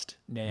discussed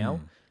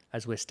now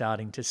as we're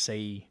starting to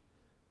see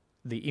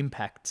the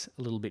impact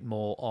a little bit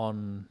more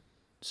on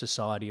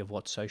society of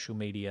what social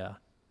media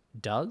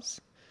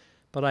does.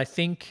 But I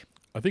think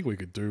we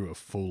could do a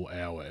full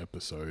hour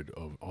episode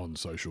on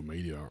social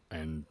media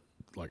and,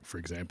 like, for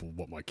example,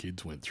 what my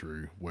kids went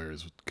through,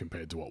 whereas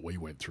compared to what we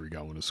went through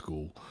going to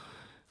school.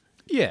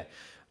 Yeah.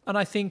 And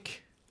I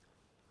think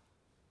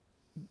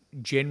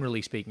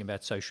generally speaking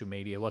about social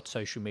media, what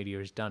social media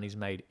has done is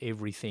made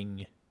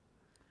everything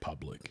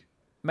public,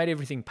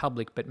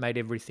 but made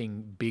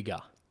everything bigger.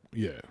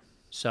 Yeah.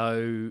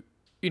 So,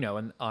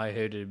 and I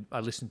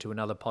listened to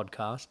another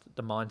podcast,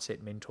 the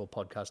Mindset Mentor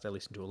podcast I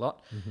listen to a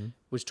lot,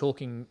 was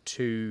talking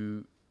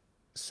to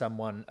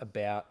someone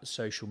about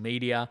social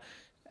media,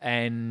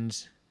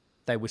 and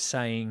they were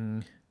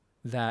saying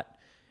that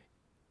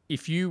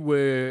if you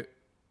were,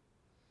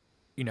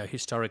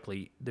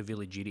 historically the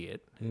village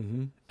idiot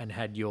and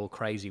had your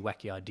crazy,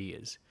 wacky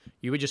ideas,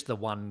 you were just the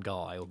one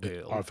guy or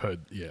girl. I've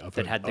heard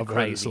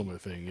crazy a similar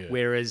thing. Yeah.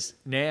 Whereas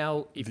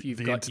now, if you've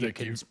the got your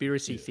internet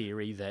conspiracy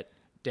theory that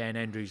Dan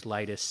Andrews'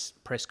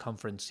 latest press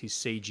conference,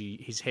 his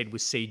head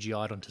was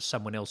CGI'd onto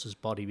someone else's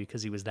body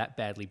because he was that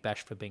badly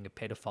bashed for being a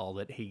pedophile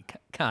that he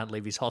can't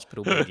leave his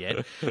hospital bed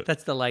yet.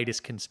 That's the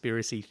latest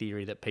conspiracy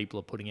theory that people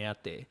are putting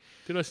out there.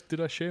 Did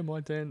I share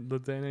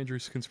the Dan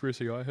Andrews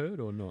conspiracy I heard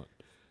or not?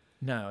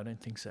 No, I don't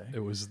think so. It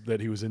was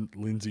that he was in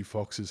Lindsay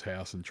Fox's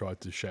house and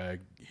tried to shag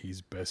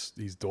his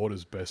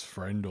daughter's best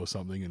friend or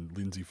something, and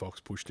Lindsay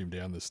Fox pushed him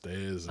down the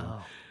stairs. And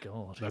oh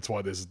God! That's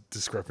why there's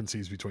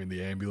discrepancies between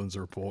the ambulance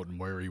report and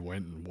where he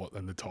went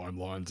and the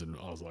timelines. And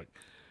I was like,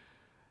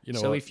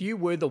 So if you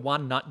were the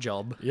one nut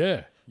job,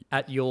 yeah,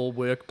 at your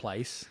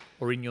workplace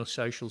or in your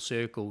social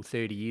circle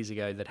 30 years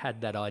ago that had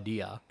that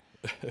idea,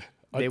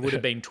 there would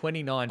have been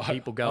 29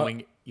 people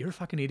going, "You're a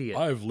fucking idiot."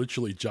 I've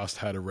literally just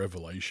had a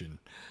revelation.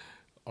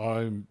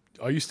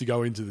 I used to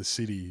go into the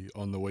city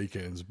on the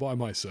weekends by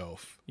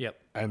myself. Yep.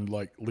 And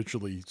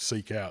literally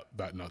seek out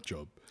that nut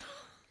job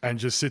and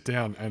just sit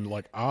down and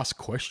ask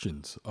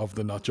questions of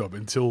the nut job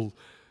until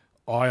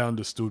I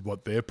understood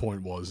what their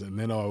point was, and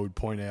then I would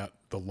point out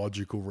the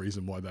logical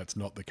reason why that's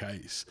not the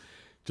case,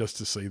 just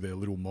to see their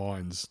little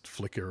minds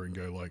flicker and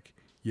go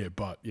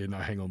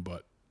hang on,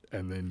 but.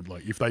 And then,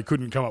 if they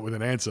couldn't come up with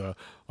an answer,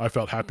 I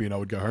felt happy and I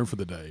would go home for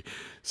the day.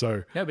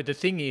 So no, but the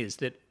thing is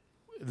that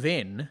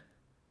then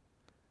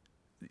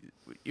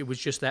it was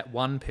just that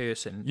one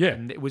person. Yeah.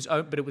 And it was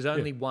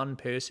only one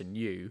person,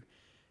 you,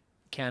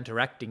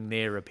 counteracting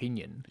their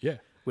opinion. Yeah.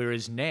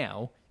 Whereas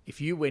now,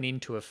 if you went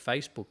into a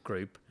Facebook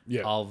group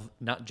Yeah. of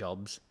nut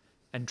jobs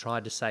and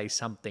tried to say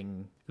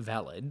something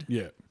valid,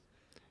 yeah,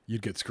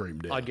 you'd get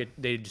screamed at.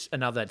 there's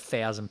another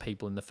 1,000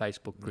 people in the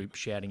Facebook group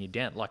shouting you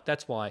down.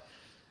 That's why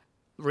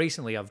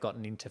recently I've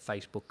gotten into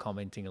Facebook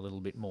commenting a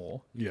little bit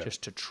more,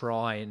 just to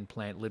try and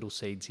plant little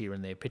seeds here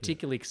and there,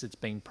 particularly because it's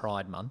been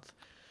Pride Month,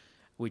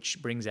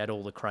 which brings out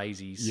all the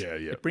crazies. Yeah,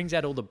 yeah. It brings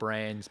out all the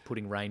brands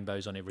putting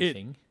rainbows on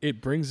everything.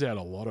 It brings out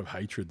a lot of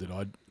hatred that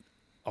I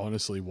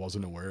honestly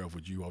wasn't aware of,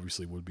 which you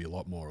obviously would be a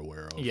lot more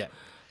aware of. Yeah.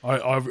 I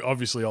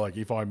obviously,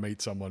 if I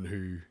meet someone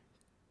who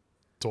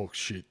talks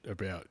shit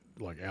about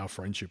our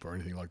friendship or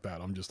anything like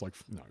that, I'm just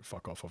no,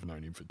 fuck off. I've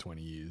known him for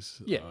 20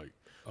 years. Yeah.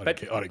 I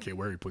don't care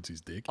where he puts his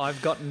dick. I've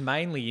gotten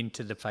mainly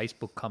into the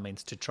Facebook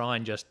comments to try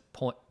and just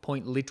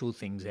point little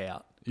things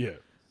out. Yeah.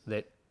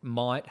 That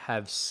might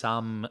have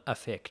some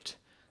effect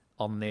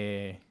on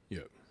their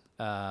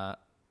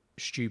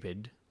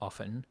stupid,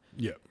 often,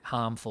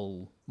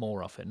 harmful,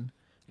 more often,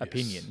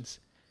 opinions.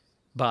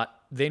 But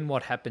then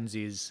what happens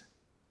is,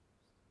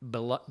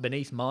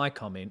 beneath my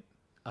comment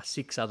are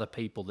 6 other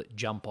people that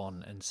jump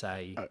on and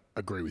say...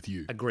 agree with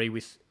you. Agree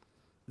with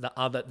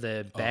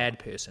the bad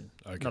person,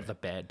 not the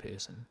bad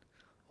person.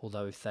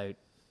 Although if they're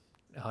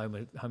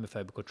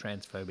homophobic or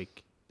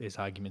transphobic, there's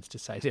arguments to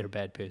say they're a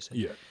bad person.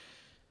 Yeah.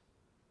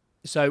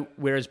 So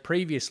whereas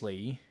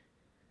previously,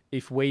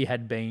 if we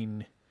had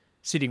been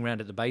sitting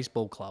around at the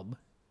baseball club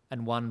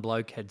and one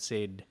bloke had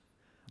said,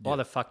 why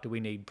the fuck do we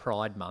need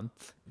Pride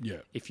Month?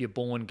 Yeah. If you're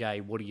born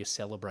gay, what are you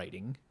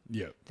celebrating?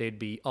 Yeah.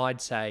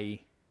 I'd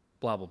say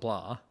blah, blah,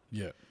 blah.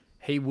 Yeah.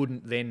 He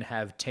wouldn't then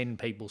have 10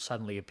 people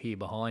suddenly appear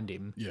behind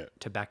him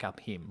to back up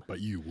him. But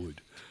you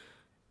would.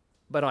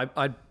 But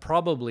I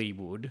probably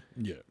would.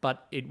 Yeah.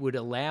 But it would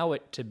allow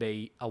it to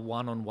be a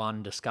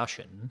one-on-one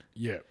discussion.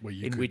 Yeah.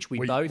 Which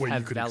we both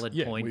have valid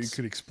points. Where you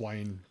could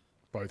explain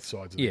both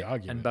sides of the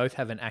argument. And both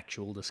have an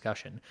actual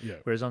discussion. Yeah.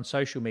 Whereas on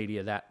social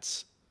media,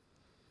 that's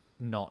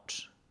not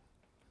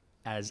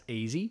as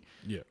easy.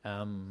 Yeah.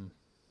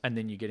 And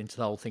then you get into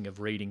the whole thing of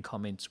reading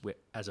comments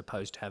as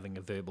opposed to having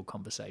a verbal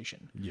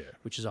conversation. Yeah.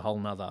 Which is a whole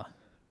nother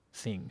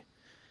thing.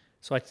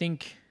 So I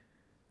think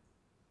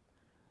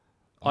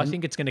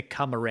it's going to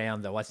come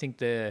around, though. I think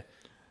the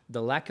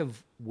lack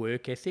of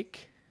work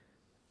ethic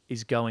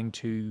is going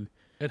to...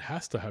 It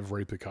has to have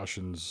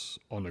repercussions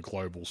on a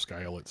global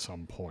scale at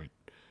some point,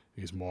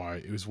 is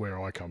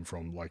where I come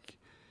from.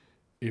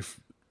 If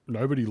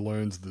nobody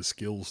learns the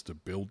skills to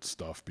build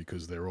stuff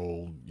because they're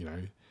all,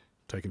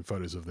 taking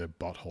photos of their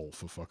butthole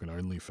for fucking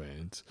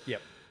OnlyFans.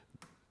 Yep.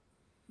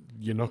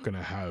 You're not going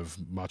to have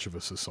much of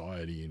a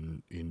society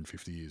in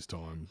 50 years'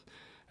 time.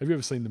 Have you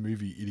ever seen the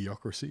movie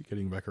Idiocracy,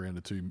 getting back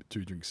around to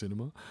two drink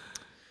cinema?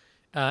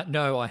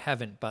 No, I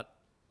haven't, but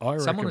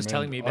someone was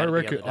telling me about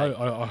it the other day.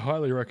 I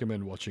highly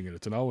recommend watching it.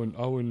 It's an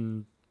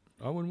Owen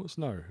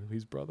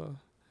his brother.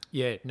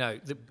 Yeah, no,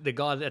 the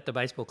guy at the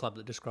baseball club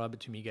that described it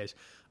to me goes,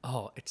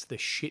 "Oh, it's the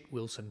shit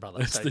Wilson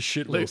brothers." It's the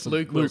shit Wilson.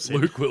 Luke Wilson.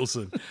 Luke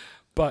Wilson.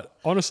 But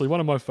honestly, one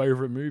of my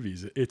favourite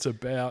movies. It's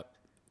about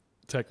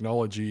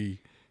technology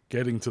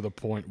getting to the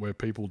point where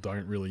people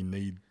don't really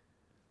need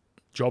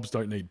jobs,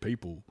 don't need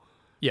people.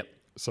 Yep.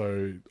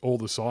 So all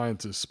the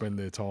scientists spend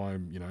their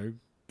time,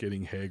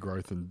 getting hair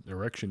growth and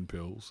erection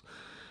pills,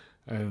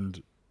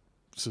 and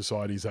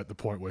society's at the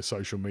point where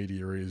social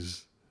media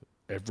is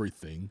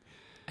everything.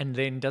 And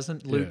then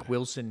doesn't Luke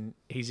Wilson?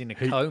 He's in a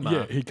coma.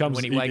 Yeah, he comes.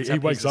 When he wakes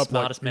up, he's the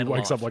smartest man alive. He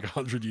wakes up like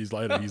 100 years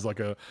later. He's like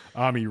a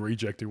army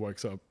reject who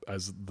wakes up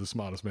as the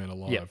smartest man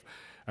alive. Yep.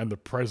 And the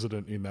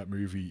president in that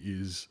movie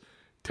is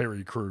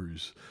Terry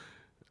Crews,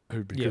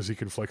 who because he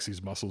can flex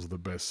his muscles the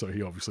best, so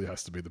he obviously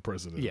has to be the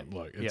president. Yep.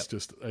 Like it's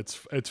just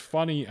it's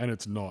funny and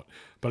it's not,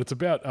 but it's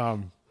about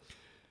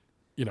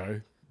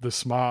the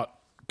smart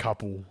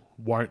couple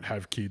won't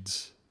have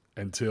kids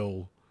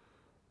until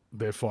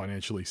they're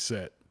financially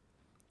set.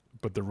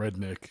 But the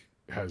redneck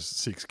has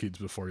 6 kids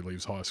before he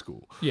leaves high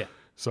school. Yeah.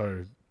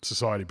 So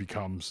society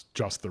becomes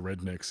just the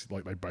rednecks.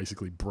 Like they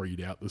basically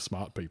breed out the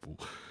smart people.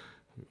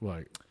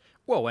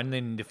 Well, and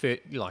then the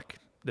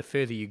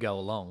further you go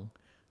along,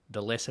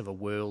 the less of a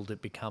world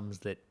it becomes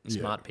that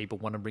smart people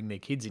want to bring their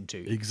kids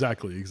into.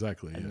 Exactly.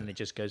 And then it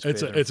just goes.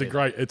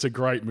 It's a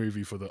great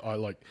movie for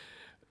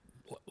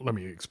Let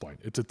me explain.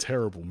 It's a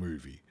terrible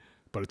movie,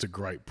 but it's a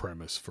great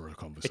premise for a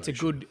conversation. It's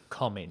a good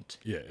comment.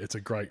 Yeah, it's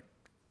a great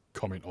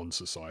comment on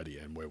society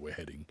and where we're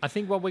heading. I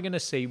think what we're going to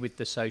see with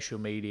the social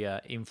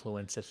media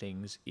influencer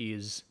things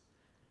is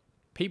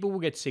people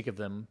will get sick of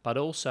them, but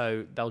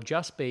also they'll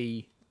just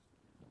be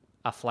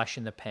a flash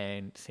in the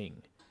pan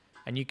thing.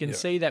 And you can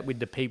see that with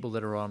the people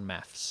that are on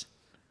maths,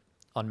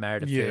 on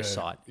Married at First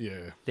Sight.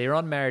 Yeah. They're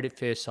on Married at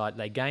First Sight.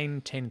 They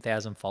gain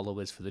 10,000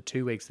 followers for the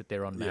 2 weeks that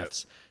they're on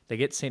maths. They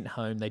get sent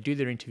home. They do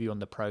their interview on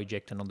the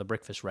project and on the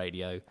breakfast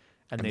radio.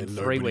 And then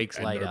 3 weeks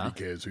later,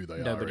 nobody cares who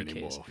they are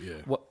anymore.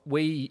 Yeah.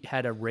 We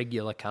had a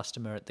regular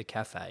customer at the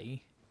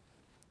cafe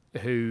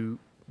who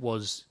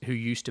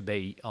used to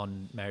be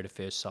on Married at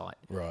First Sight.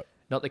 Right.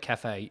 Not the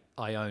cafe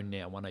I own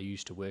now, one I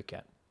used to work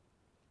at.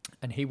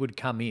 And he would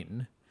come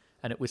in,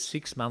 and it was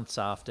 6 months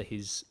after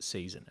his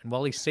season. And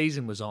while his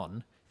season was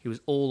on, he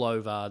was all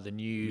over the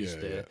news,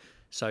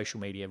 social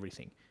media,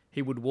 everything.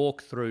 He would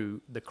walk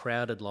through the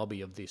crowded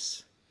lobby of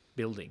this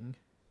building.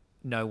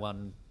 No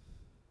one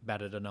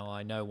batted an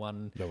eye. No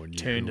one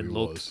turned and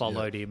looked,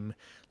 followed him.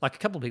 Like a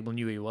couple of people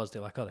knew who he was.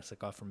 They're like, oh, that's the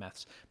guy from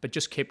maths. But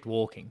just kept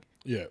walking.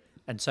 Yeah.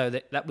 And so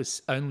that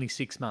was only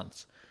 6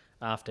 months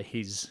after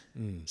his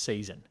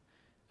season.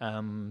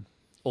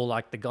 Or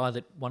like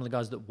one of the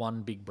guys that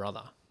won Big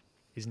Brother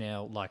is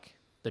now like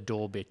the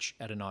door bitch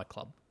at a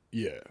nightclub.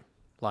 Yeah.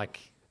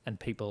 And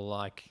people are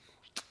like,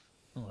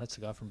 oh, that's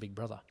the guy from Big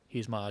Brother.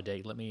 Here's my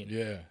ID. Let me in.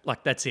 Yeah.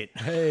 That's it.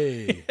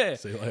 Hey.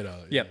 See you later.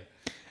 Yep.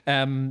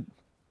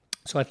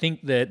 So I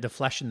think the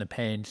flash in the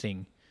pan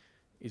thing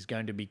is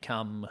going to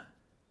become...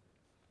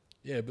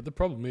 Yeah, but the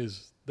problem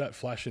is that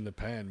flash in the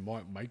pan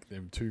might make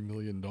them $2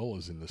 million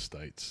in the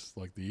States.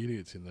 Like the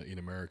idiots in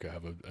America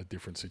have a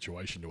different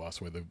situation to us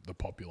where the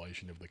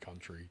population of the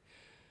country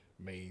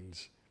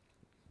means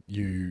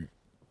you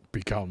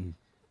become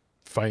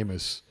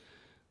famous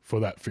for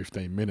that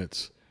 15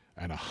 minutes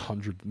and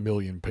 100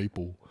 million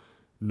people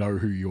know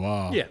who you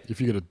are. Yeah.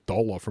 If you get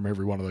 $1 from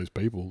every one of those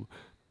people,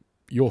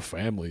 your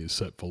family is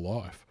set for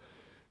life.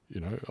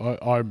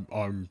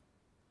 I'm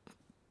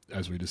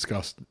as we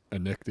discussed, a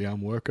neck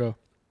down worker.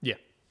 Yeah.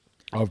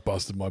 I've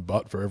busted my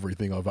butt for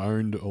everything I've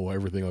owned or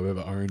everything I've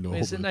ever owned.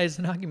 There's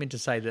an argument to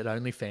say that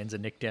OnlyFans are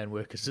neck down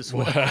workers as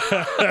well.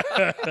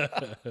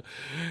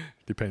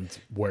 Depends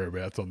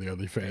whereabouts on the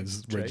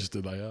OnlyFans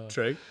register they are.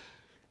 True.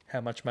 How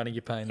much money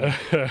you're paying them.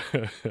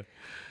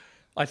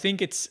 I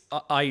think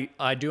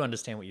I do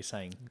understand what you're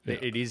saying. Yeah.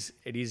 It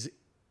is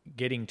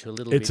getting to a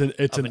little bit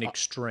of an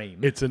extreme.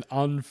 It's an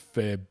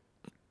unfair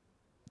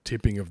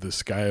tipping of the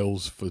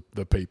scales for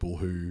the people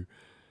who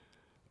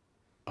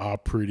are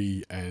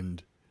pretty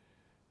and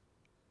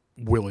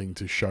willing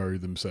to show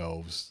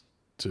themselves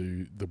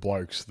to the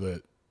blokes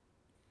that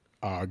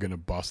are going to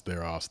bust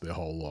their ass their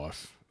whole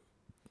life,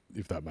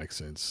 if that makes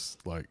sense.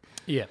 Like,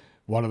 yeah,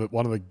 one of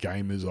the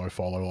gamers I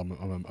follow,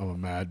 I'm a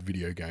mad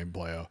video game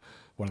player.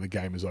 One of the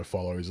gamers I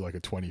follow is like a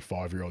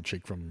 25-year-old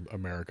chick from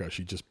America.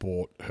 She just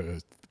bought her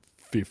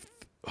 5th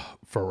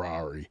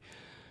Ferrari.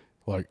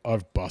 Like,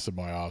 I've busted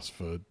my ass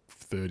for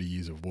 30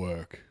 years of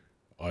work.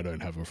 I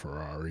don't have a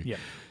Ferrari. Yeah.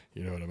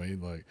 You know what I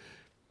mean? Like,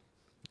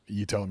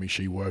 you telling me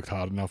she worked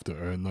hard enough to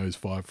earn those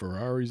 5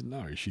 Ferraris?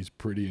 No, she's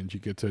pretty and she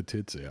gets her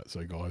tits out,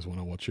 so guys want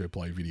to watch her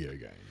play video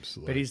games.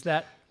 Like, but is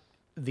that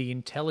the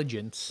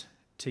intelligence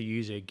to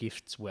use her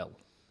gifts well?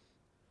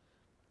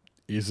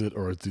 Is it,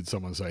 or did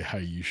someone say,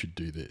 hey, you should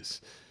do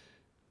this?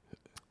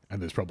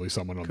 And there's probably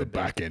someone on the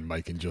back end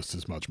making just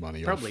as much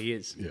money. Probably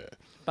is. Yeah.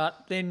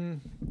 But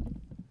then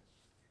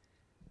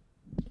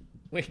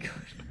we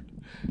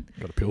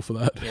got a pill for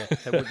that? Yeah,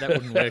 that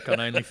wouldn't work on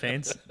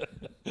OnlyFans.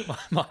 My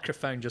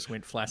microphone just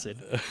went flaccid.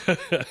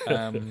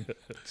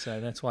 So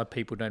that's why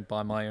people don't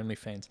buy my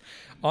OnlyFans.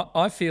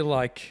 I feel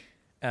like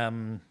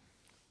well,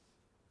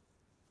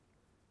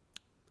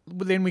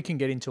 then we can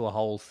get into a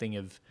whole thing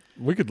of...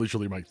 We could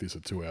literally make this a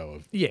 2-hour...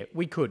 Yeah,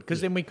 we could,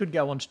 because then we could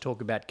go on to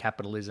talk about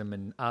capitalism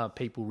and are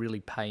people really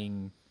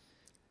paying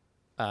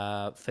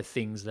for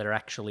things that are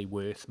actually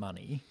worth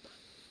money,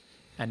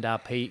 and are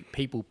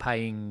people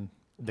paying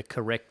the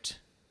correct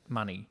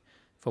money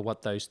for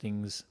what those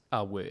things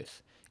are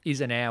worth?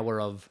 Is an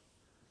hour of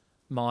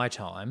my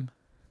time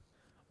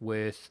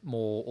worth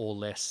more or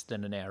less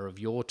than an hour of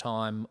your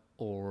time,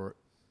 or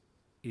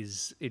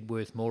is it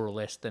worth more or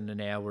less than an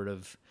hour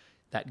of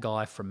that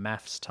guy from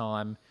maths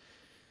time?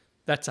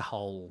 That's a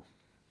whole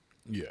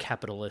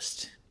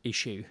capitalist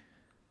issue.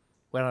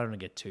 Well, I don't want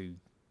to get too...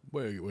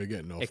 We're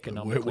getting off.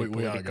 Economically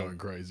We are going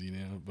crazy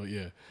now. But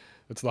yeah,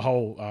 it's the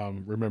whole,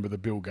 remember the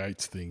Bill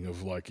Gates thing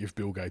of like, if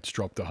Bill Gates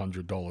dropped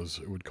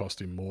 $100, it would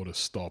cost him more to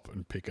stop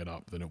and pick it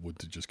up than it would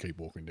to just keep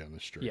walking down the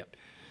street.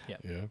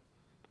 Yep. Yeah.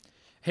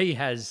 He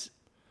has...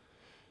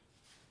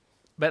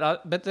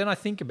 But then I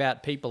think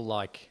about people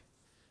like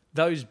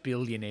those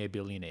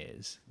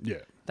billionaires. Yeah.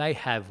 They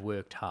have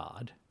worked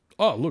hard.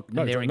 Oh, look,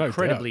 they're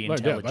incredibly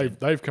intelligent. No doubt.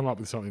 They've come up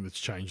with something that's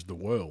changed the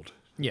world.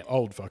 Yeah.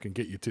 Old fucking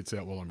get your tits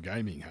out while I'm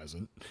gaming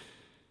hasn't.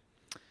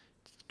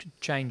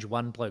 Change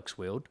one bloke's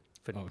world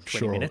for 20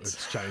 sure, minutes.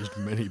 It's changed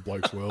many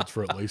blokes' worlds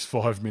for at least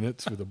 5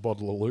 minutes with a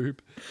bottle of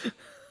lube.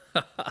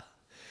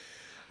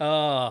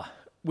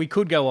 We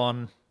could go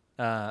on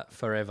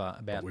forever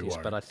about this,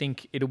 won't. but I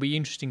think it'll be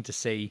interesting to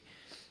see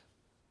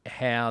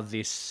how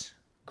this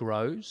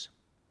grows.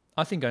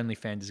 I think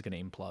OnlyFans is going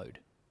to implode.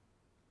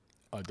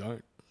 I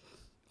don't.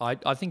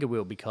 I think it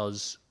will,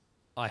 because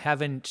I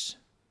don't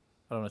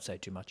want to say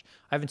too much.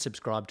 I haven't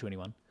subscribed to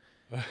anyone,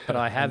 but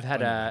I have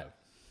had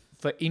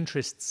for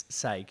interest's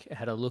sake,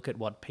 had a look at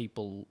what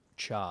people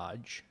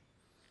charge.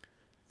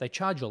 They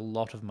charge a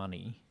lot of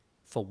money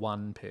for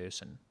one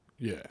person.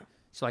 Yeah.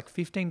 It's like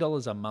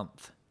 $15 a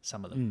month,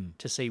 some of them,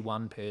 to see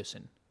one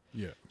person.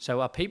 Yeah.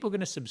 So are people going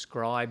to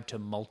subscribe to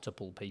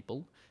multiple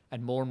people,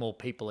 and more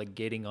people are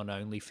getting on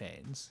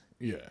OnlyFans?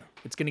 Yeah.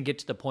 It's going to get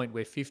to the point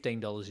where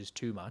 $15 is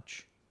too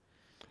much.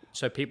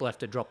 So people have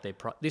to drop their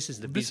price. This is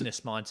the business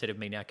mindset of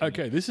me now.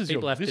 Okay, this is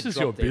your business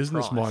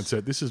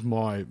mindset. This is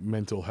my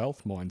mental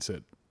health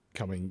mindset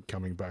coming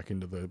back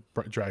into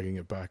dragging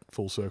it back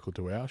full circle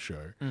to our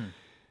show.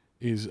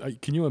 Is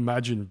can you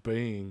imagine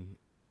being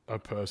a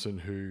person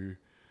who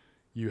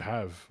you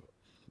have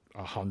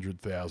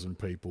 100,000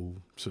 people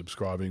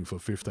subscribing for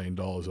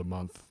 $15 a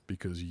month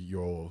because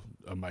you're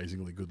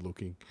amazingly good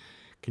looking?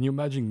 Can you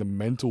imagine the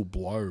mental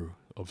blow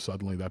of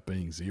suddenly that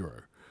being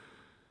zero?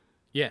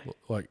 Yeah.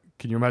 Like,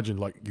 can you imagine,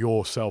 like,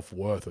 your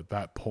self-worth at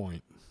that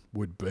point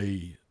would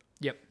be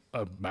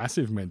a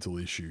massive mental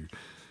issue?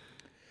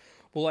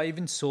 Well, I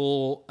even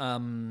saw,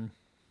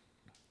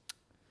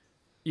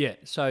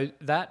 so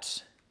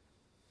that's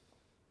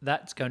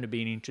going to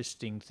be an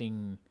interesting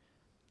thing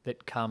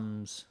that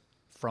comes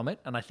from it.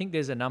 And I think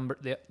there's a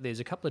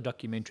couple of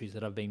documentaries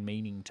that I've been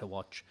meaning to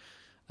watch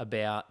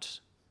about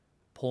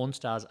porn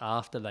stars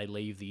after they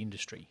leave the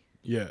industry.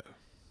 Yeah.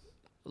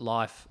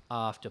 Life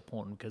after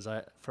porn, because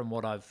I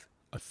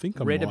think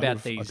I might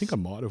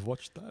have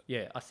watched that.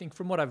 Yeah, I think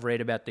from what I've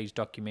read about these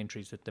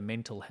documentaries that the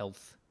mental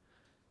health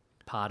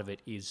part of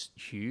it is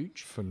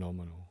huge.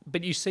 Phenomenal.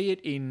 But you see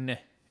it in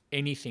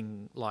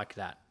anything like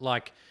that.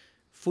 Like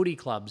footy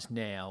clubs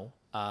now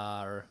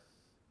are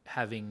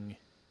having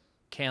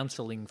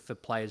counselling for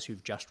players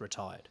who've just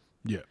retired.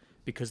 Yeah.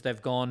 Because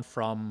they've gone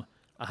from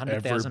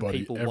 100,000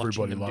 people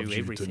watching them do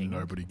everything. To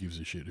nobody gives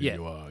a shit who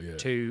you are. Yeah.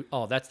 To,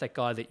 that's that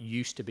guy that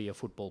used to be a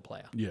football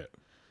player. Yeah.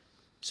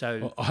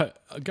 So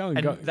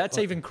that's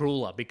even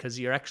crueler, because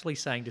you're actually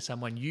saying to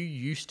someone, you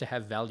used to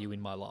have value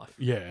in my life.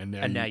 Yeah, and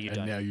now you don't.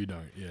 And now you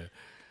don't. Yeah.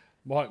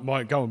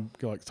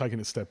 Like taking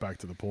a step back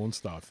to the porn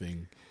star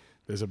thing.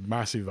 There's a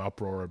massive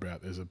uproar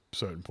about there's a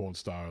certain porn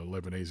star, a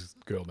Lebanese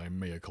girl named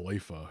Mia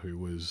Khalifa, who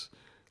was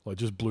like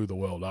just blew the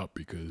world up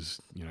because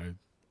the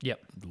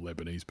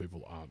Lebanese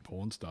people aren't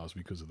porn stars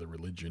because of the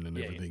religion and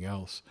everything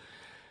else.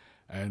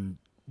 And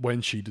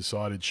when she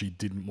decided she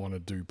didn't want to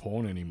do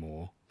porn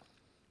anymore,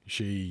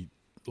 she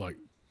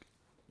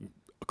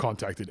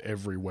contacted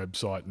every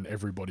website and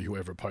everybody who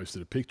ever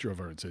posted a picture of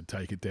her and said,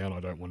 take it down, I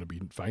don't want to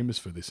be famous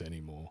for this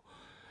anymore.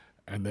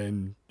 And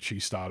then she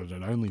started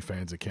an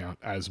OnlyFans account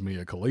as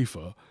Mia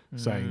Khalifa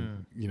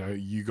saying,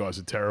 you guys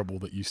are terrible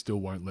that you still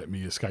won't let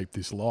me escape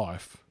this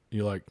life.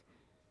 You're like,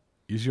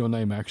 is your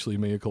name actually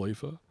Mia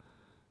Khalifa?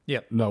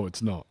 Yep. No,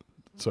 it's not.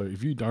 So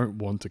if you don't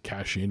want to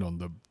cash in on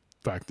the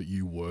fact that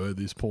you were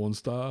this porn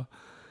star,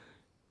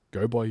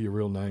 go by your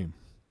real name.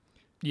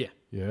 Yeah.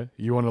 Yeah.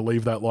 You want to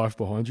leave that life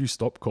behind you?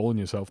 Stop calling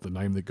yourself the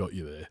name that got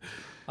you there.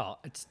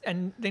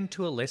 And then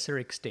to a lesser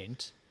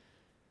extent,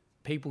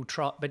 people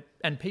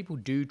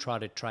do try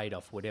to trade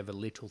off whatever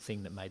little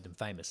thing that made them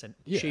famous. And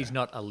she's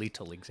not a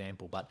little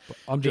example, but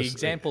the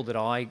example that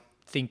I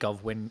think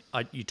of when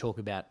you talk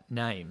about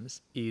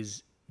names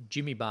is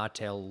Jimmy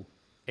Bartell,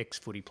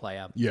 ex-footy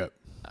player. Yeah.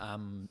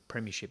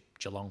 premiership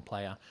Geelong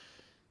player.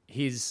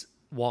 His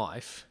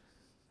wife,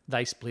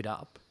 they split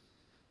up,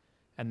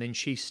 and then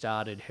she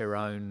started her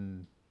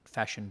own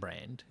fashion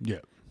brand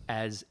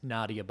as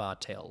Nadia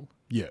Bartel.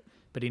 Yeah.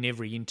 But in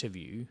every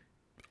interview,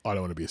 I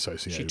don't want to be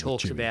associated she with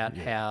talks Jimmy. about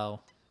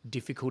how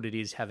difficult it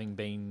is having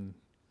been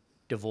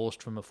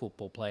divorced from a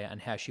football player and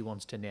how she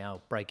wants to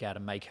now break out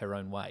and make her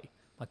own way.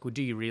 Like, well,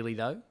 do you really,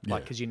 though? Yeah.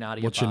 Like, because you're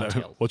Nadia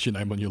Bartel. What's your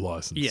name on your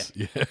license?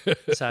 Yeah.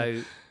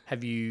 So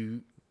have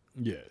you...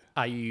 Yeah.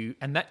 Are you...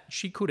 And that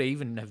she could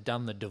even have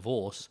done the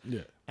divorce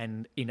Yeah.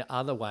 and in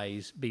other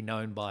ways be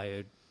known by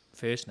her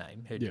first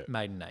name, her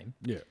maiden name.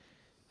 Yeah.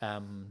 I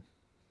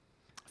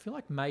feel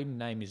like maiden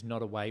name is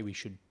not a way we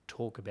should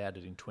talk about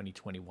it in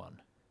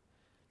 2021.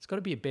 It's got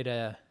to be a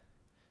better...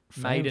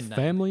 maiden name.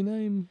 Family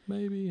name,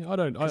 maybe? I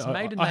don't... Because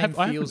maiden name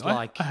feels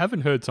like... I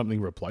haven't heard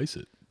something replace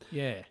it.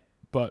 Yeah.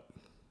 But...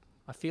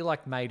 I feel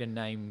like maiden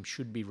name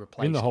should be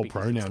replaced. In the whole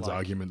pronouns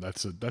argument,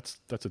 that's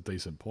a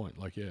decent point.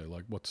 Like, yeah,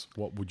 like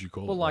what would you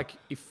call it? Well, like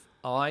if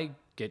I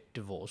get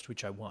divorced,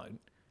 which I won't,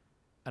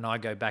 and I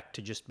go back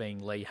to just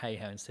being Lee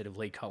Hayhow instead of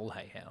Lee Cole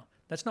Hayhow,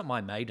 that's not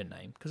my maiden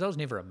name because I was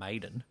never a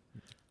maiden.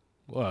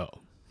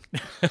 Well...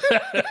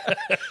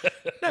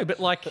 No, but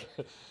like...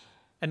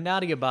 And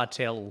Nadia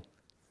Bartel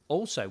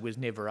also was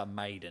never a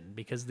maiden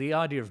because the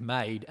idea of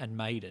maid and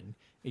maiden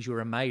is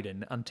you're a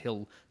maiden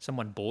until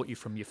someone bought you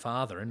from your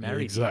father and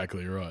married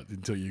exactly you. Right.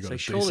 Until you got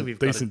So a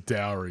decent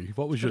dowry.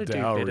 What was your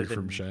dowry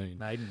from Shane?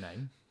 Maiden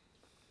name.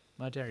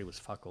 My dowry was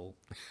fuck all.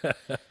 I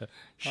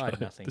had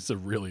nothing. It's a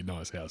really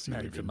nice house you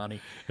Married live for in. money.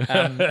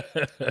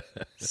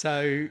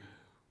 So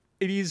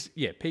it is,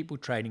 people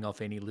trading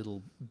off any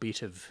little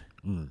bit of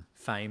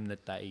fame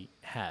that they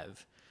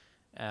have.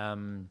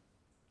 And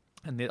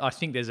I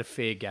think there's a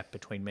fair gap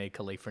between Mia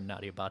Khalifa and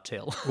Nadia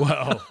Bartel.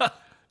 Wow.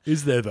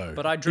 Is there though?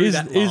 But I drew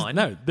that line.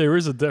 No,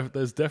 there's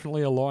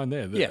definitely a line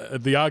there.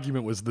 The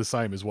argument was the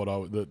same as what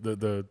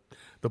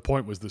the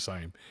point was the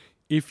same.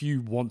 If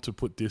you want to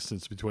put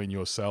distance between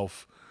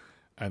yourself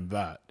and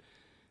that,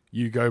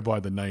 you go by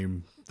the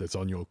name that's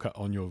on your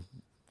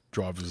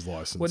driver's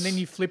license. Well, then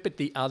you flip it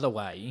the other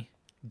way.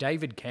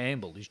 David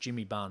Campbell is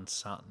Jimmy Barnes'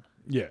 son.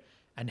 Yeah.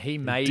 And he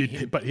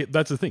made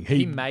that's the thing.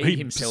 He made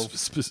himself...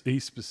 He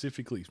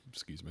specifically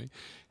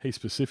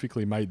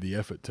made the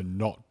effort to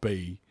not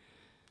be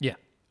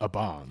a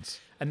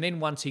Barnes. And then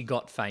once he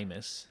got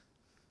famous,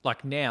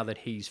 like now that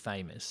he's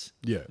famous,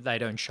 they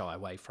don't shy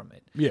away from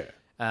it. Yeah.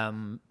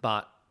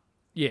 But,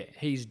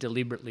 he's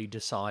deliberately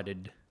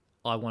decided,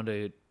 I want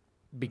to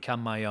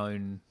become my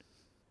own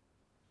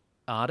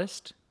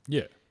artist.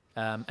 Yeah.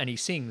 And he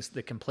sings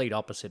the complete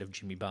opposite of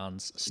Jimmy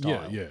Barnes'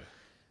 style. Yeah.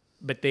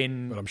 But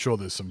I'm sure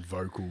there's some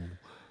vocal...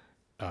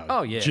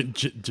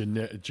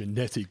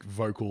 genetic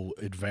vocal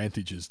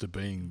advantages to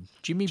being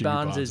Jimmy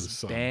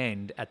Barnes'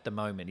 band at the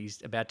moment.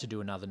 He's about to do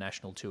another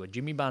national tour.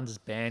 Jimmy Barnes'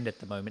 band at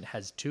the moment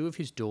has two of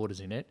his daughters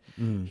in it.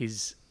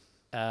 His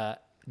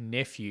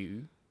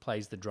nephew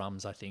plays the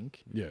drums, I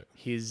think. Yeah.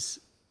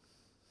 His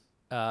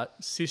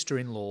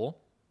sister-in-law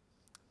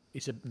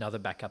is another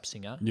backup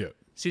singer. Yeah.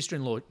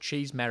 Sister-in-law,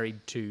 she's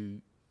married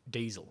to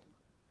Diesel.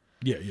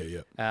 Yeah.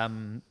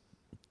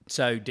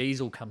 So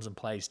Diesel comes and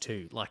plays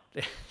too. Like,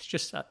 it's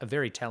just a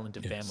very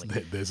talented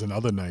family. There's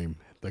another name.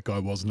 That guy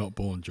was not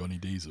born Johnny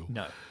Diesel.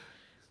 No.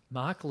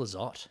 Mark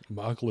Lizotte.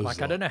 Mark Lizotte.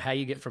 Like, I don't know how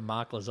you get from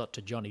Mark Lizotte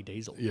to Johnny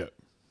Diesel. Yeah,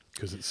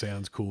 because it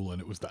sounds cool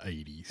and it was the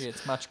 80s. Yeah,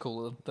 it's much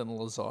cooler than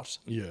Lizotte.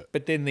 Yeah.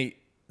 But then the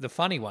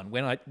funny one,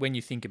 when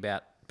you think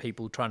about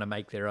people trying to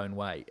make their own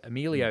way,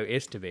 Emilio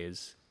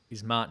Estevez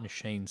is Martin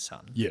Sheen's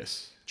son.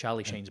 Yes.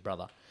 Charlie Sheen's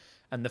brother.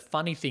 And the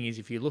funny thing is,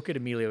 if you look at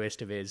Emilio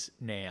Estevez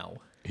now...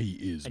 He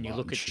is and you Martin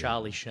look at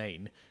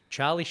Sheen.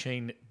 Charlie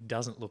Sheen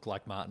doesn't look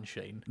like Martin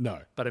Sheen. No.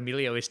 But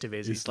Emilio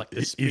Estevez is like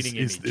the spitting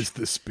image. It's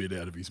the spit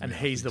out of his mouth. And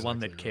he's the one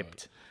that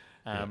kept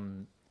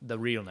the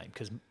real name,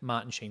 because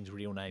Martin Sheen's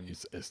real name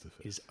is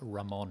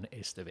Ramon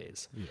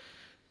Estevez. Yeah.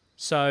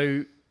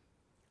 So,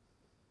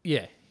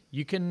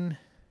 you can...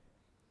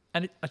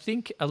 And I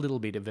think a little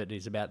bit of it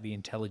is about the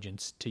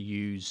intelligence to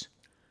use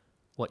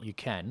what you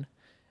can.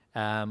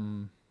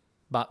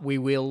 But we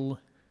will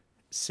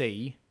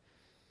see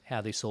how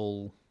this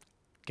all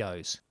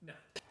goes. No.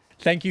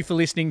 Thank you for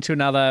listening to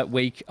another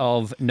week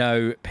of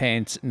No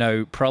Pants,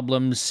 No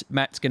Problems.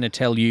 Matt's going to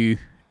tell you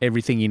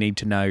everything you need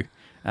to know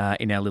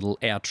in our little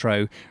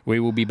outro. We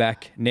will be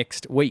back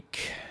next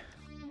week.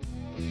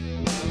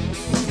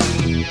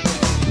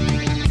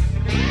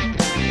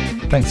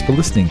 Thanks for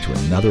listening to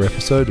another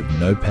episode of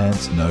No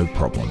Pants, No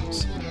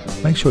Problems.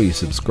 Make sure you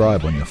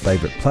subscribe on your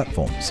favourite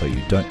platform so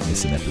you don't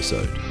miss an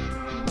episode.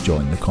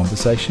 Join the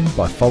conversation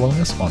by following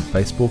us on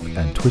Facebook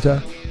and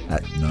Twitter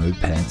at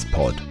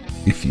NoPantsPod.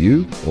 If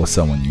you or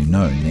someone you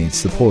know needs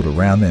support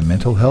around their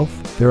mental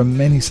health, there are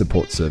many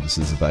support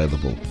services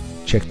available.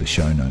 Check the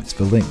show notes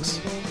for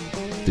links.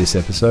 This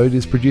episode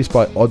is produced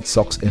by Odd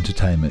Socks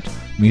Entertainment,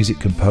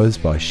 music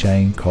composed by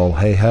Shane Cole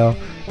Hayhow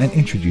and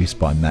introduced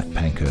by Matt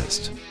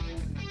Pankhurst.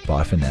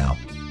 Bye for now.